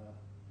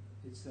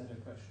it's then a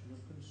question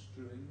of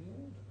construing the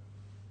order.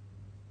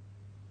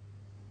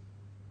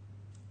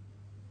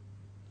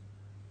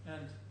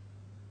 And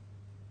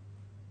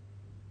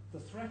the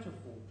threat of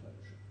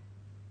foreclosure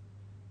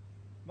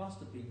must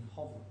have been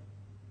hovering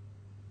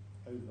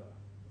over the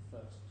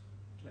first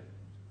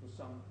claimant for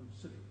some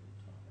considerable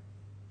time.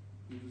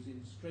 He was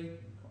in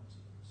straitened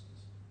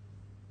consequences.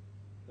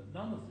 But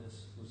none of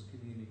this was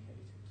communicated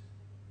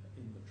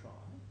in the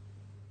trial,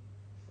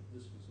 that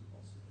this was a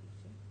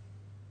possibility.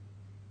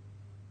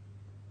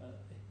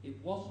 It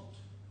wasn't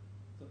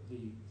that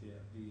the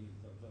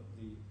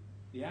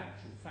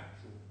actual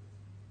factual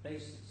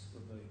basis for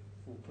the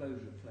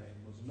foreclosure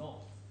claim was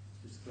not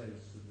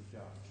disclosed to the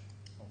judge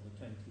on the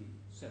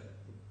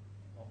 27th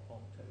of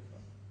October,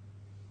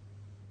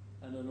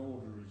 and an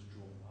order is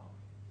drawn up.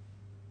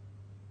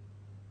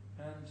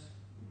 And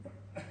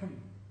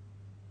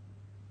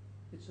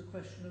it's a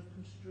question of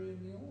construing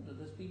the order.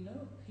 There's been no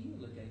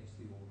appeal against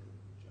the order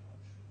of the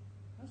judge,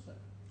 has there?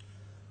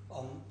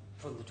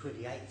 From the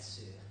 28th,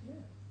 sir?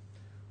 Yeah.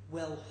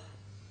 Well,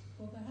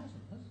 there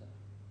hasn't, has there?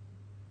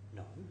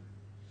 No.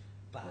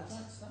 But well,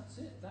 that's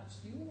it. That's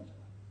the order.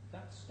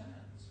 That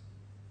stands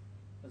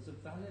as a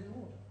valid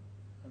order.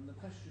 And the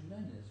question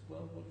then is,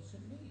 well, what does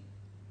it mean?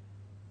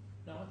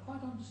 Now, I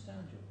quite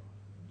understand your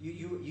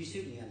argument. You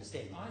certainly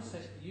understand. I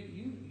say,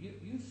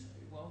 you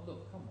say, well,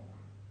 look, come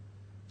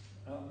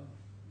on.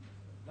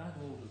 That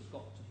order's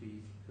got to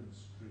be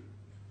construed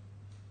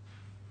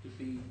to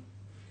be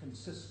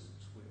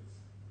consistent with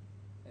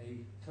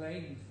a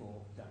claim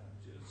for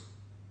damages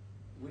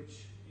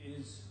which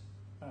is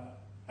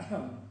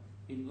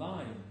in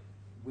line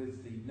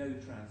with the no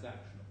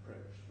transaction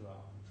approach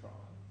throughout the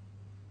trial,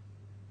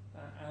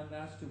 and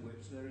as to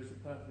which there is a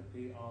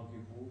perfectly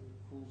arguable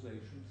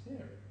causation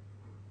theory.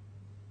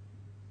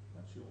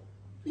 That's your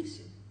point. Yes,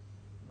 sir.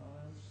 I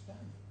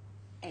understand.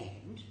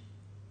 And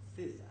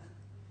further,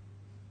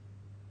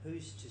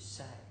 who's to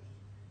say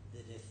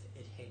that if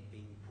it had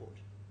been put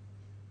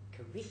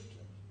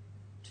correctly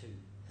to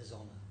His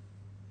Honour,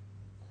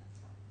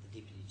 the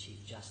Deputy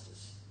Chief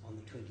Justice, on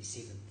the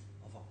 27th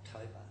of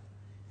October,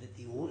 that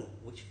the order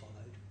which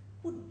followed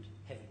wouldn't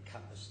have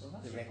encompassed well,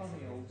 that's the a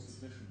funny old reference.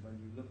 submission when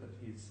you look at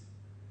his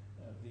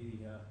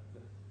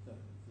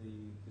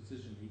the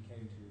decision he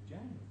came to in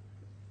January.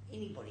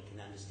 Anybody can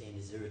understand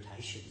his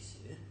irritation,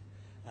 sir.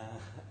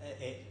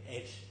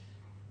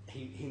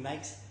 He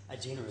makes a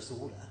generous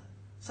order,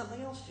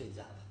 something else turns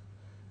up.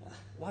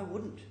 Why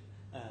wouldn't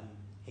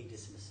he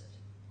dismiss it?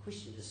 The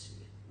question is,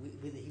 sir,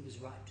 whether he was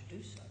right to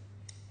do so.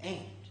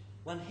 And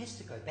one has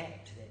to go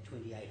back to that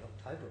 28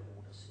 October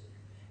order, sir,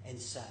 and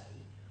say,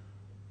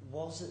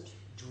 was it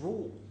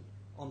drawn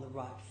on the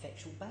right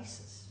factual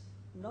basis?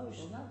 No,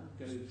 Well, that would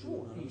go to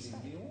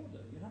appealing the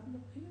order. You haven't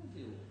appealed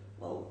the order.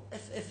 Well,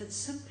 if it's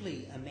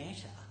simply a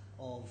matter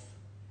of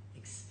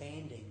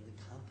expanding the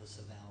compass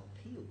of our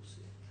appeals,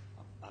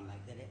 I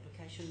make that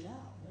application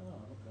now. No,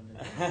 I'm not going to do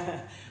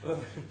that.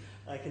 Well,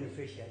 I can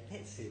appreciate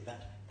that, sir,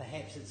 but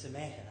perhaps it's a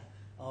matter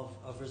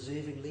of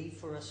reserving leave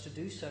for us to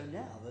do so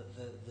now that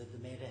the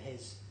matter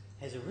has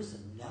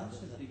arisen. Now I'm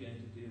simply going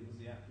to deal with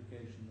the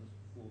application that's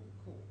before the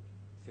court.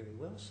 Very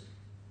well, sir.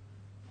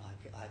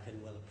 I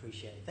can well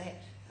appreciate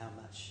that, how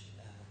much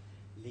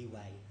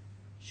leeway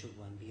should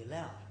one be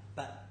allowed.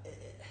 But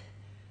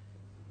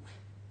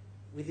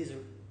where there's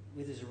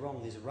a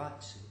wrong, there's a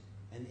right, sir.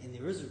 And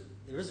there is a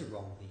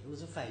wrong there. It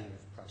was a failure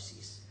of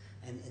process.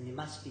 And there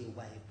must be a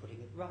way of putting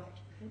it right.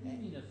 What do you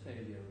mean a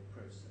failure of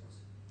process?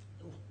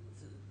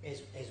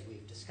 As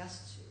we've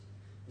discussed, sir,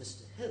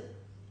 Mr. Hill,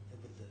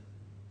 with the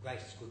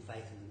greatest good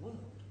faith in the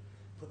world,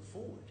 put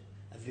forward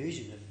a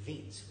version of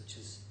events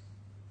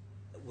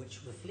which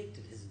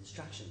reflected his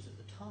instructions at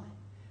the time,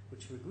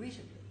 which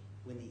regrettably,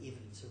 when the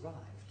evidence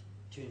arrived,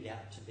 turned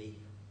out to be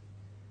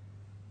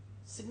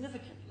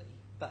significantly,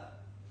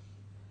 but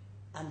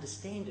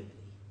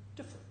understandably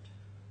different.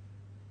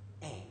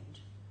 And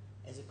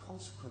as a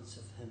consequence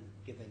of him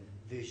giving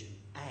version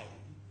A,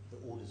 the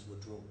orders were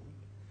drawn,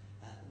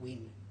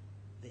 when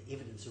the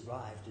evidence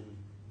arrived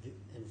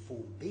in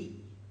Form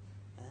B,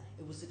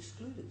 it was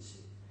excluded, sir.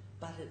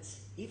 But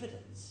it's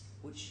evidence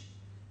which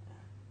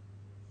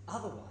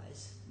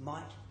otherwise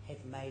might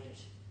have made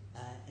it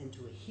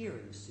into a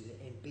hearing, sir,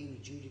 and been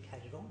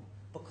adjudicated on,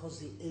 because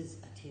there is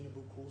a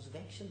tenable cause of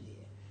action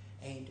there.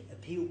 And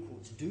appeal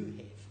courts do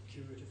have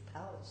curative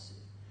powers,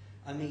 sir.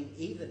 I mean,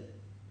 even,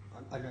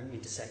 I don't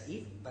mean to say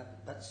even,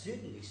 but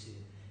certainly, sir,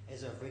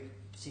 as I've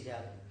set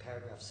out in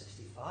paragraph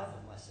 65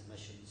 of my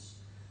submissions,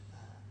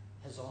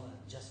 His Honour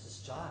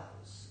Justice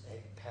Giles,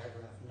 at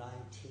paragraph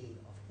 19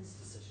 of his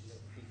decision, that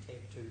would be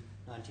tab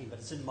 219, but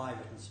it's in my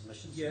written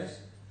submissions. Yes.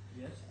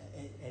 Yes.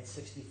 At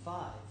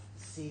 65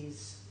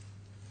 says,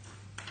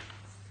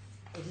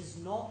 it is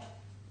not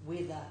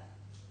whether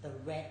the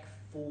RAC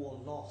for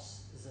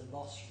loss is a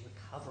loss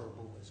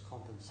recoverable as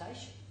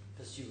compensation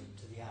pursuant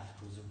to the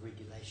articles of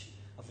regulation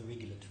of the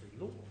regulatory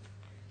law.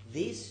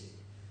 There's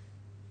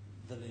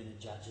the learned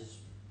judges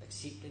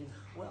accepting,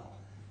 well,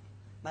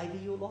 maybe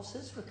your loss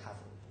is recoverable,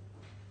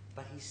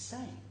 but he's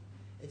saying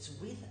it's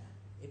whether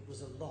it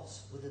was a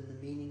loss within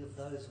the meaning of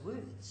those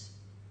words,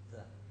 the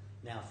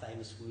now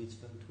famous words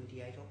from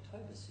 28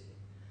 October, sir.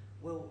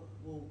 Well,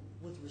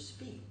 with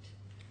respect,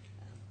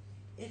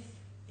 if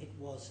it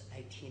was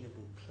a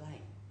tenable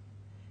claim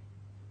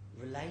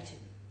relating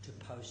to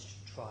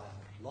post-trial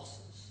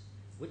losses,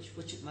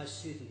 which it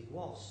most certainly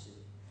was,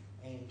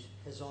 sir, and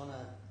His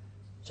Honour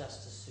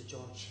Justice Sir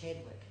John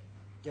Chadwick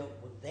dealt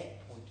with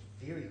that point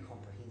very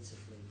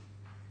comprehensively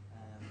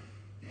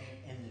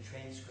in the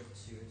transcript,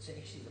 sir. It's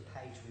actually the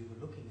page we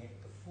were looking at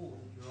before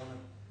that Your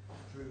Honour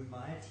drew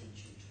my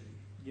attention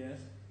to. Yes.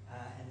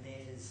 And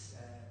that is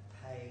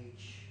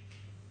page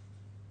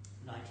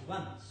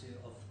 91, sir,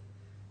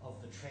 of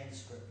the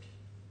transcript.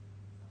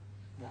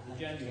 The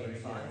January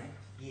tab 5. hearing.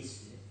 Yes,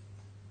 sir.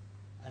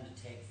 Under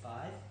tab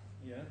 5.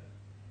 Yeah.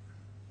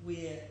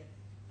 Where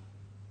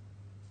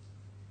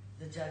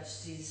the judge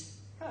says,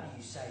 how do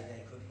you say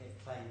they could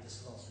have claimed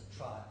this loss at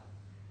trial?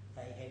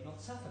 They had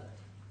not suffered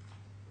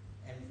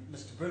it. And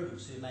Mr. Brindle,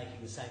 sir,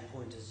 making the same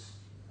point as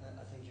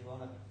I think Your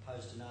Honour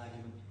posed an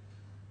argument.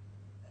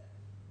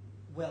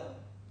 Well,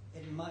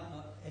 it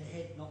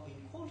had not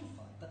been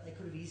quantified, but they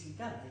could have easily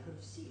done it. They could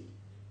have said,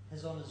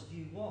 His Honour's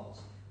view was,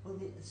 well,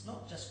 it's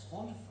not just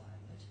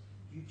quantifying it.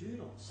 You do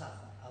not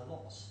suffer a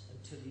loss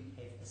until you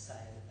have a sale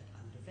at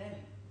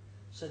undervalue.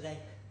 So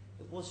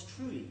it was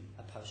truly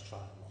a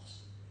post-trial loss.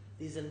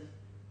 There's an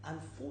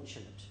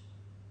unfortunate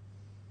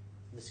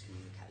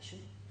miscommunication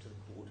to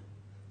the court.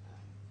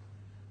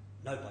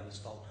 Nobody's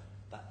fault,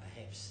 but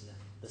perhaps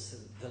the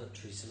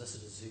dilatory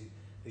solicitors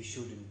who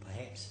should and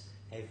perhaps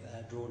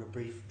have drawn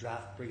a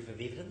draft brief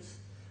of evidence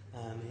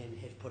and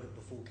have put it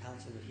before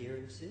counsel at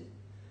hearings, sir.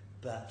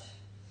 But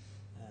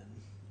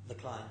the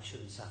client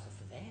shouldn't suffer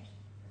for that.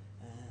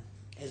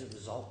 As a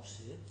result,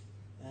 sir,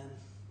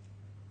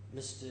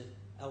 Mr.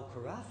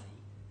 Khorafi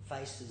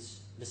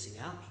faces missing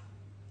out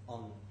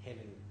on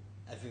having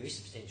a very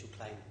substantial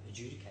claim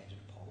adjudicated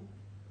upon,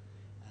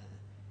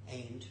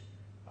 and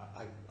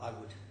I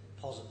would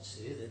posit,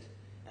 sir, that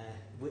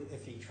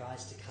if he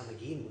tries to come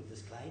again with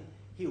this claim,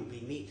 he'll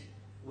be met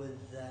with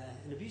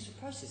an abuse of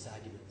process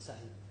argument saying,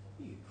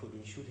 you could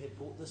and should have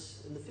bought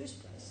this in the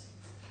first place.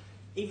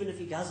 Even if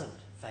he doesn't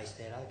face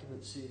that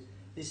argument, sir,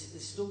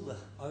 there's still the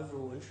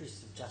overall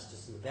interest of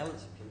justice and the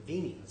balance of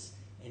convenience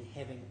in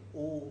having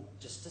all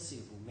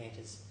justiciable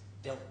matters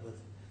dealt with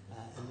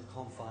in the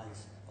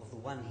confines of the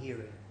one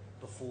hearing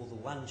before the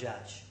one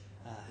judge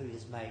who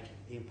has made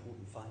the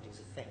important findings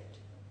of fact.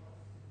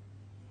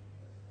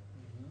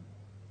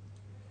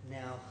 Mm-hmm.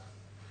 Now,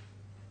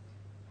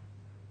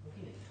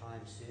 looking at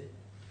time, sir,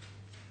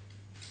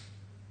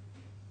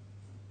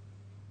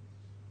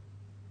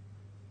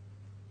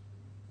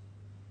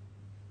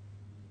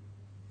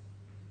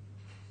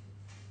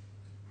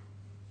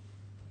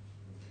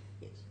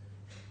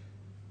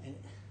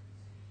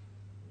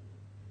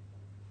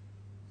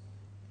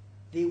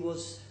 there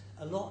was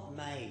a lot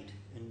made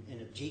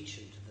in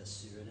objection to this,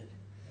 sir, and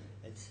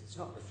it's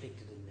not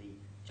reflected in the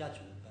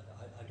judgment, but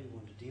I do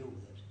want to deal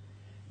with it.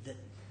 That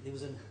there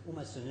was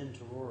almost an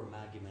interorum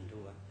argument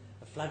or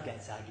a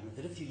floodgates argument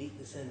that if you let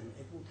this in,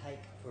 it will take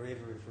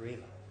forever and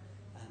forever.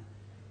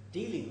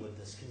 Dealing with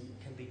this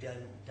can be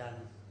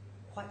done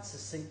quite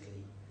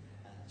succinctly,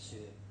 sir,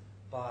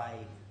 by,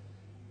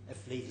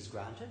 if leave is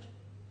granted,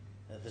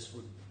 this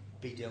would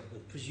be dealt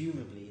with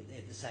presumably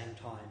at the same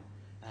time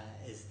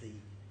as the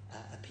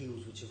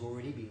appeals which have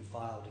already been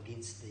filed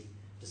against the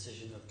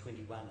decision of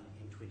 21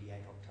 and 28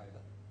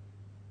 October.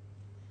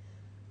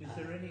 Is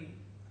there any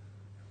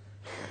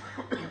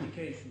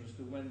indication as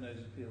to when those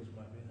appeals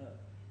might be heard?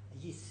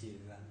 Yes, sir.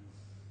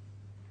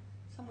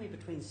 Somewhere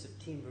between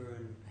September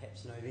and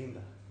perhaps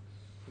November.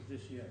 For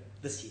this year?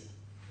 This year.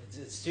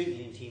 It's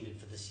certainly intended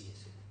for this year,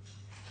 sir.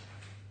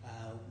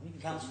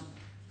 Council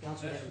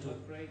that's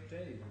a great day,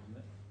 isn't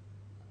it?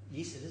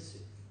 Yes, it is, sir.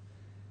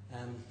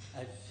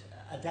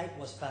 A date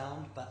was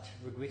found, but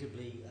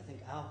regrettably, I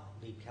think our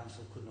lead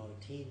counsel could not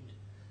attend.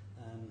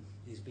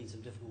 There's been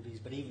some difficulties,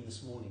 but even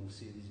this morning,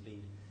 sir, there's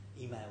been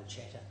email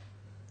chatter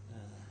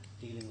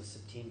dealing with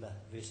September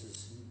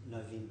versus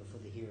November for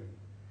the hearing.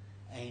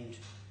 And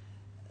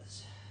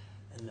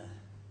in the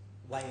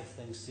way of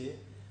things, sir,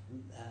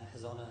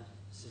 His Honour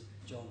Sir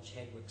John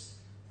Chadwick's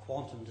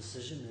quantum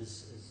decision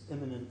is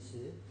imminent,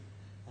 sir.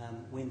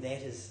 When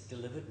that is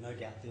delivered, no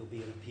doubt there'll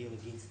be an appeal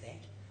against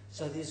that.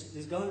 So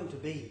there's going to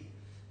be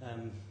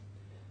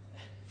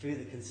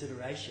further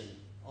consideration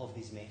of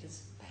these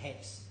matters.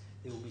 Perhaps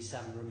there will be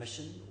some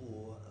remission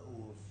or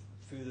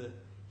further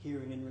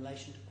hearing in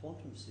relation to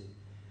quantum, sir.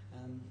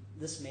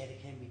 This matter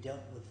can be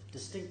dealt with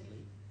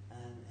distinctly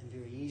and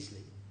very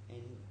easily,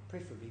 and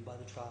preferably by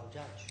the trial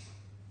judge.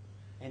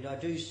 And I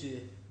do, sir,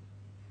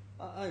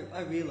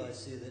 I realise,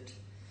 sir, that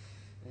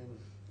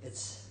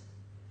it's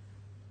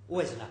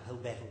always an uphill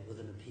battle with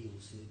an appeal,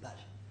 sir, but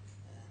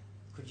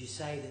could you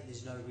say that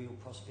there's no real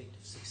prospect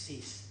of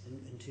success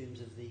in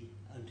terms of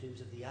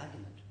the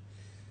argument?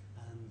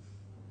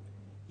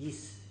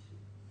 Yes,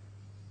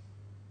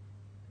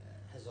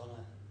 His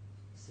Honour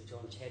Sir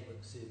John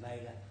Chadwick, sir,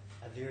 made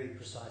a very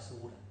precise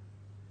order.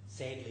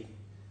 Sadly,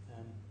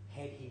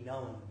 had he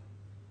known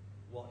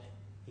what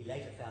he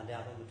later found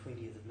out on the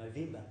 20th of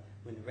November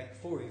when the RAC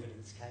 4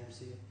 evidence came,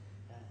 sir,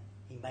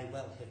 he may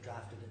well have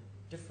drafted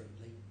it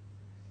differently.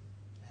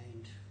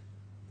 And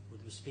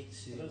with respect,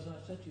 sir... But as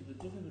I said to you, the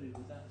difficulty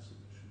with that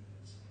submission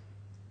is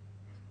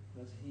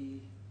that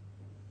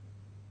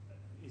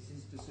it's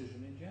his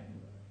decision in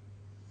January.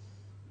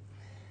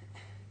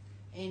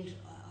 And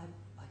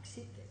I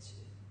accept that,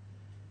 sir.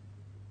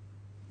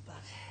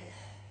 But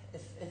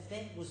if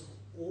that was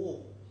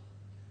all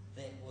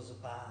that was a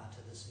bar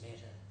to this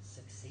matter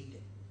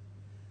succeeding,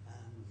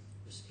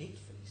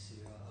 respectfully,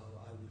 sir,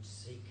 I would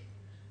seek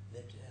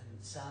that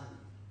some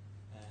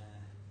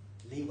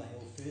leeway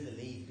or further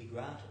leave be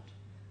granted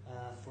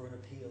for an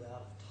appeal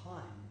out of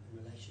time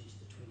in relation to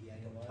the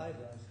 28th of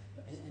October.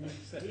 And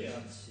indeed,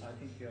 sir, I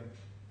think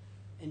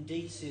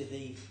indeed, sir,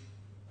 the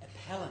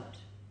appellant,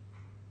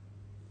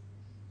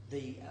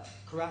 the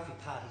Khorafi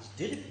parties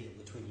did appeal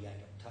the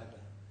 28th October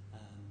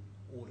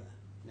order,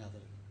 now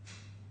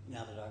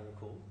that I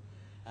recall,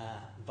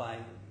 by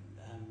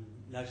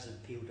notice of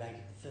appeal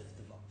dated the 5th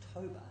of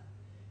October,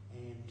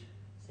 and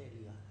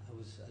sadly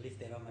I left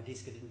that on my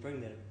desk. I didn't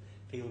bring that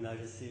appeal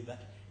notice there,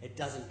 but it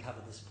doesn't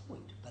cover this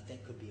point, but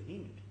that could be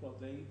amended. Well,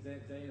 they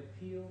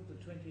appealed the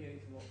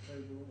 28th of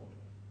October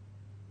order.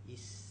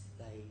 Yes,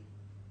 they...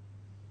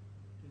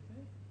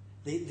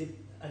 Did they?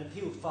 An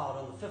appeal filed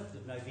on the 5th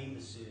of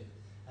November, sir,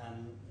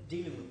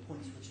 dealing with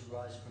points which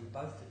arise from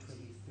both the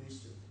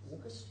 21st of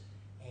August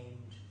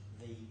and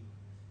the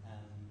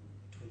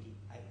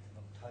 28th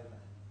of October.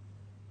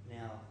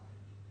 Now,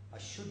 I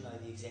should know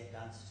the exact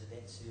answer to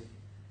that, sir.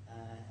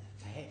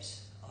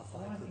 Perhaps I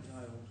think I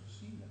ought to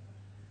see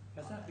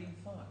that. Has that been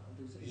filed?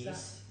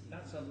 Yes.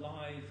 That's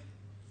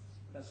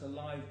a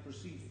live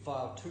proceeding.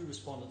 Filed 2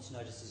 respondents'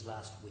 notices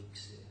last week,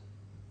 sir.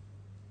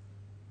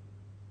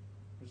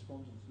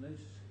 Respondents'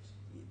 notices?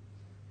 Yeah.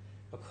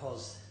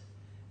 Because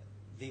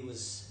there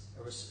was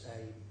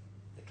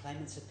the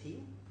claimant's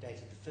appeal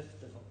dated the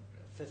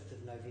 5th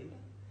of November.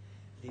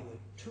 There were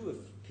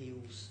 2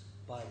 appeals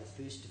by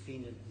the first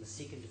defendant and the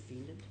second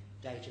defendant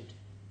dated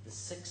the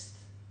 6th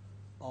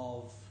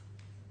of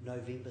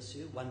November,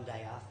 sir, one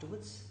day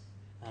afterwards.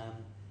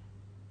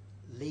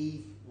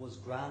 Leave was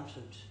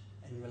granted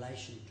in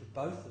relation to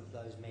both of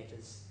those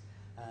matters.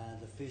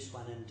 The first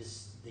one,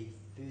 the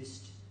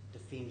first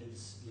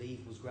defendant's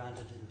leave was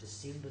granted in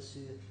December, sir,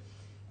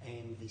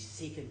 and the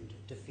second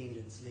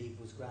defendant's leave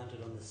was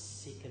granted on the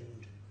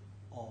 2nd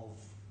of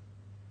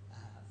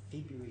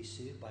February,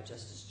 sir, by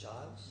Justice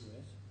Giles.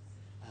 Yes.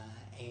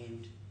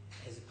 And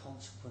as a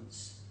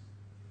consequence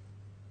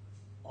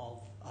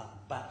of,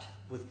 but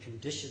with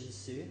conditions,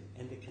 sir,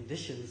 and the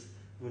conditions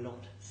were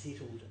not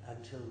settled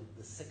until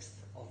the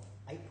 5th of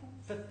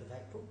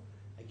April,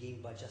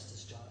 again by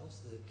Justice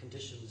Giles, the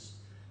conditions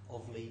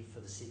of leave for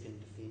the second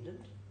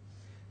defendant.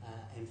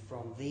 And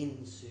from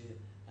then, sir,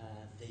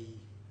 the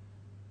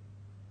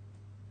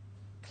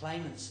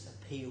claimant's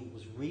appeal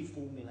was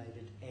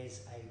reformulated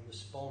as a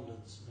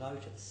respondent's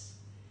notice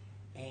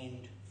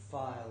and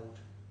filed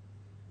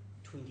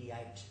 28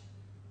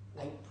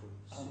 April.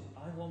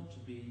 I want to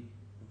be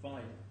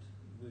violent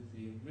with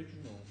the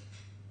original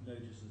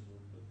notices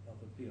of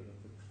appeal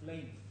of the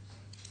claimants,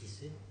 yes,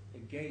 sir,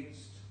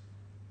 against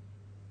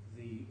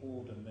the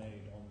order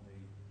made on the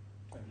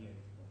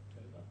 28th of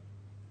October.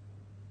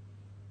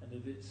 And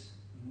if it's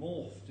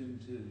morphed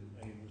into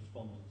a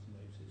respondent's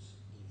notice,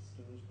 yes,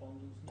 the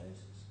respondent's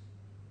notice.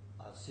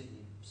 I'll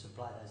certainly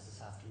supply those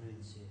this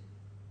afternoon, sir.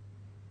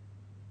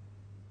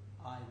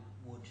 I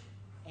would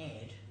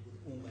add with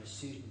almost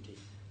certainty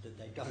that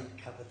they don't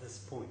cover this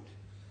point.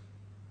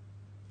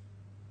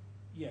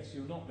 Yes,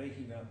 you're not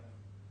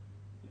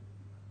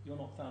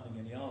founding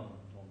any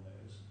argument on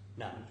those.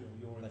 No.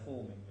 You're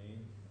informing me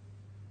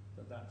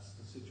that that's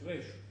the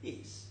situation.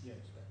 Yes. Yes.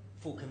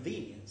 For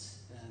convenience,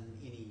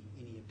 any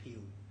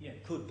appeal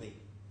could be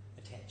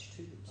attached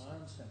to them. I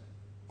understand.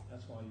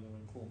 That's why you're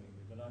informing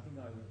me, but I think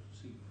I will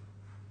see them.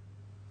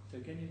 So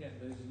can you get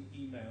those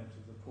emailed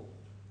to the court?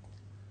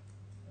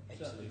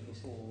 Absolutely. Certainly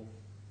before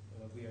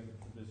we open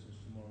for business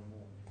tomorrow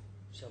morning.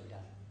 Shall be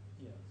done.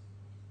 Yes.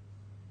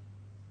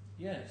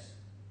 Yes.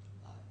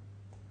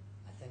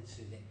 I think,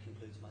 sir, that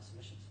concludes my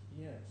submissions.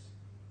 Yes.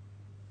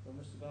 Well,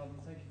 Mr. Bowden,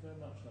 thank you very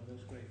much. I'm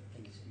most grateful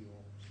Thank you, for sir. your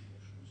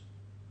submissions.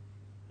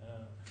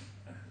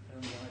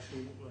 And I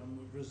shall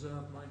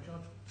reserve my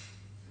judgment.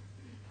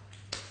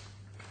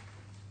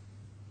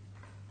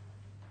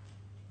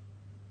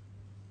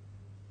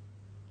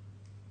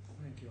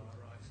 Thank you,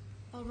 I rise.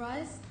 All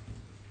rise.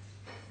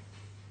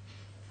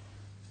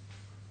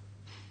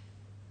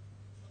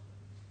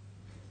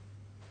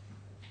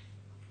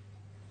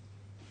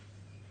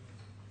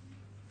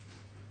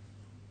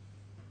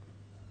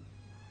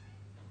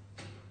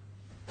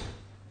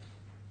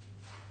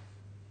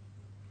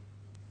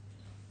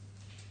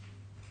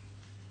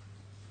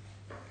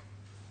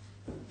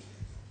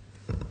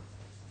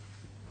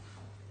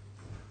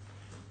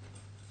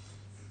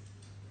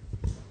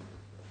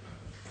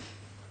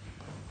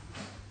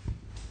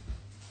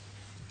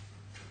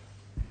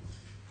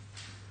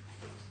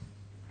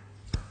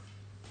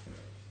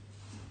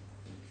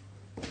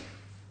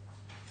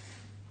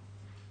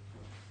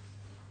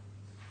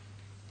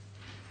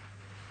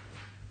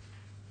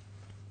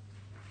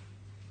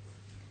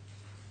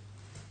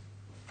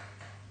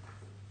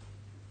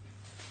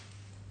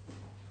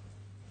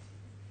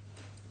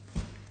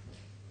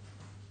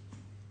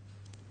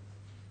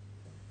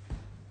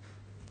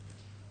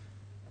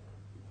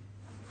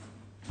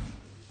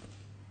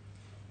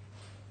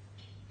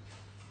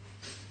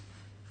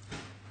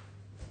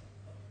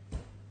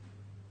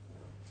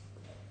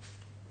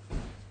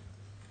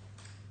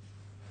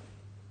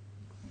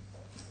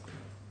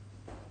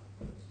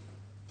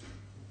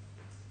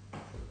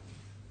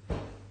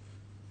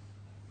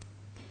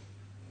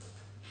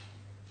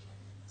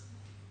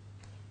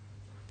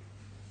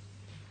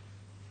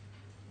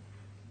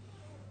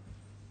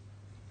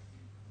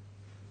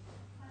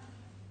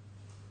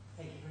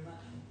 Thank you very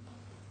much.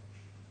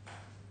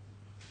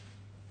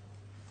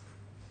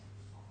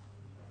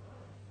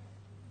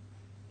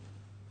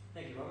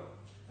 Thank you, Robert.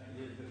 Thank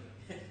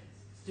you.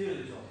 Still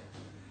the job.